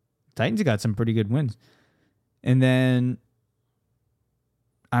are. Titans got some pretty good wins. And then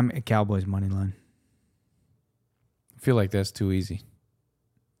I'm at Cowboys money line. I feel like that's too easy.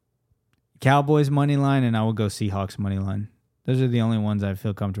 Cowboys money line, and I will go Seahawks money line. Those are the only ones I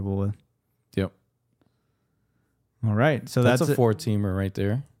feel comfortable with. All right. So That's that's a 4-teamer right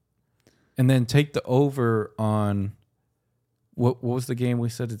there. And then take the over on what was the game we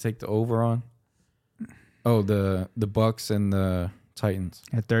said to take the over on? Oh, the Bucks and the Titans.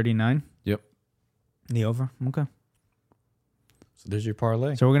 at 39. Yep. The over. Okay. So there's your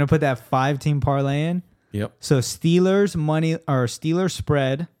parlay. So we're going to put that 5-team parlay in. Yep. So Steelers money or Steelers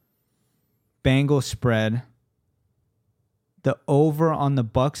spread, Bengals spread, the over on the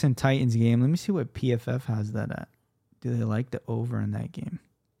Bucks and Titans game. Let me see what PFF has that at. Do they like the over in that game?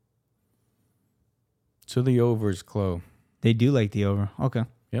 So the over is close. They do like the over. Okay.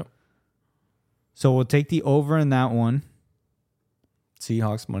 Yep. So we'll take the over in that one.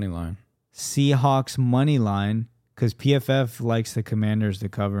 Seahawks money line. Seahawks money line because PFF likes the Commanders to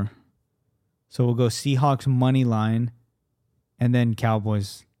cover. So we'll go Seahawks money line and then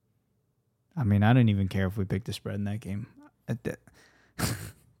Cowboys. I mean, I don't even care if we pick the spread in that game.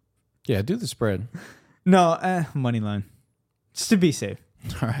 Yeah, do the spread. No, money line. Just to be safe.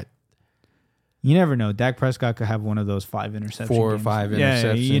 All right. You never know. Dak Prescott could have one of those 5 interceptions. 4 or games. 5 Yeah,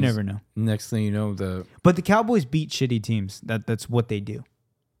 interceptions. you never know. Next thing you know, But the Cowboys beat shitty teams. That's what they do.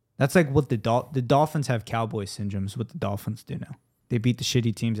 That's like what the Dolphins have Cowboys syndrome is what the Dolphins do now. They beat the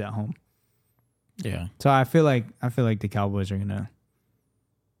shitty teams at home. yeah. So I feel like the Cowboys are gonna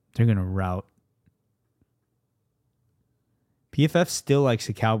rout. PFF still likes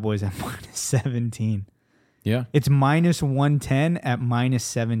the Cowboys at -17. Yeah. It's -110 at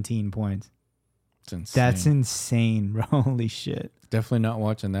 -17 points. It's insane. That's insane, bro. Holy shit. Definitely not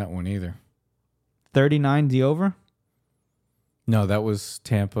watching that one either. 39 the over? No, that was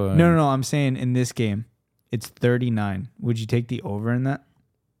Tampa. No. I'm saying in this game, it's 39. Would you take the over in that?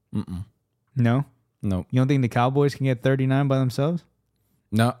 Mm-mm. No? No. You don't think the Cowboys can get 39 by themselves?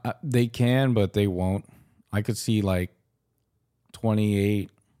 No, they can, but they won't. I could see like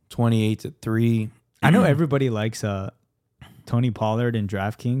 28-3. I know everybody likes Tony Pollard and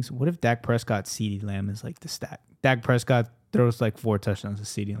DraftKings. What if Dak Prescott, CeeDee Lamb is like the stack? Dak Prescott throws like 4 touchdowns to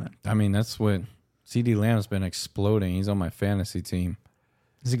CeeDee Lamb. I mean, that's what CeeDee Lamb's been exploding. He's on my fantasy team.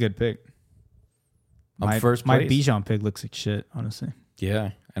 It's a good pick. I'm first my place. Bijan pick looks like shit, honestly.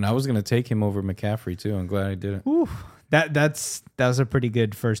 Yeah, and I was gonna take him over McCaffrey too. I'm glad I did it. Ooh, that was a pretty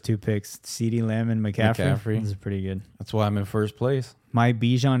good first 2 picks. CeeDee Lamb and McCaffrey. This is pretty good. That's why I'm in first place. My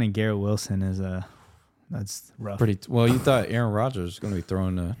Bijan and Garrett Wilson is that's rough. Pretty well. You thought Aaron Rodgers was gonna be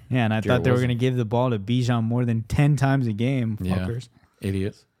throwing the Yeah, and I thought they were going to give the ball to Bijan more than 10 times a game, fuckers.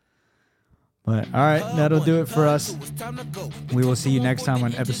 idiots. But, all right, that'll do it for us. We will see you next time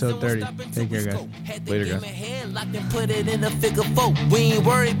on episode 30. Take care, guys. Later, guys. Put it in a figure 4. We ain't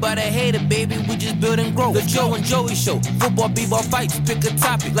worried about a hater, baby. We just build and grow. The Joe and Joey Show. Football, b-ball fights. Pick a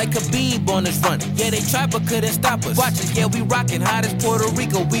topic like Khabib on his run. Yeah, they tried but couldn't stop us. Watch us, yeah, we rockin'. Hot as Puerto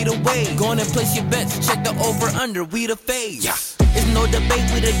Rico. We the wave. Go on and place your bets. Check the over-under. We the fave. Yeah. It's no debate.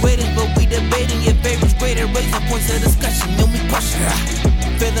 We the greatest, but we debating your favorites greater. Raising points of discussion. Then we push it.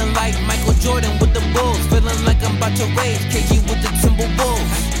 Feeling like Michael Jordan with the Bulls. Feeling like I'm about to raise KG with the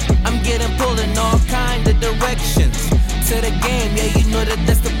Timberwolves. I'm getting pulled in all kind of directions. To the game, yeah, you know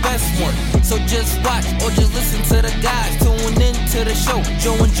that's the best one. So just watch or just listen to the guys. Tune in to the show.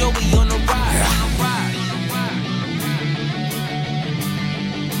 Joe and Joey on the ride.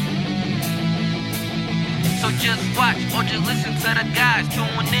 So just watch or just listen to the guys.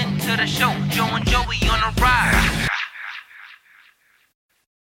 Tune in to the show. Joe and Joey on the ride.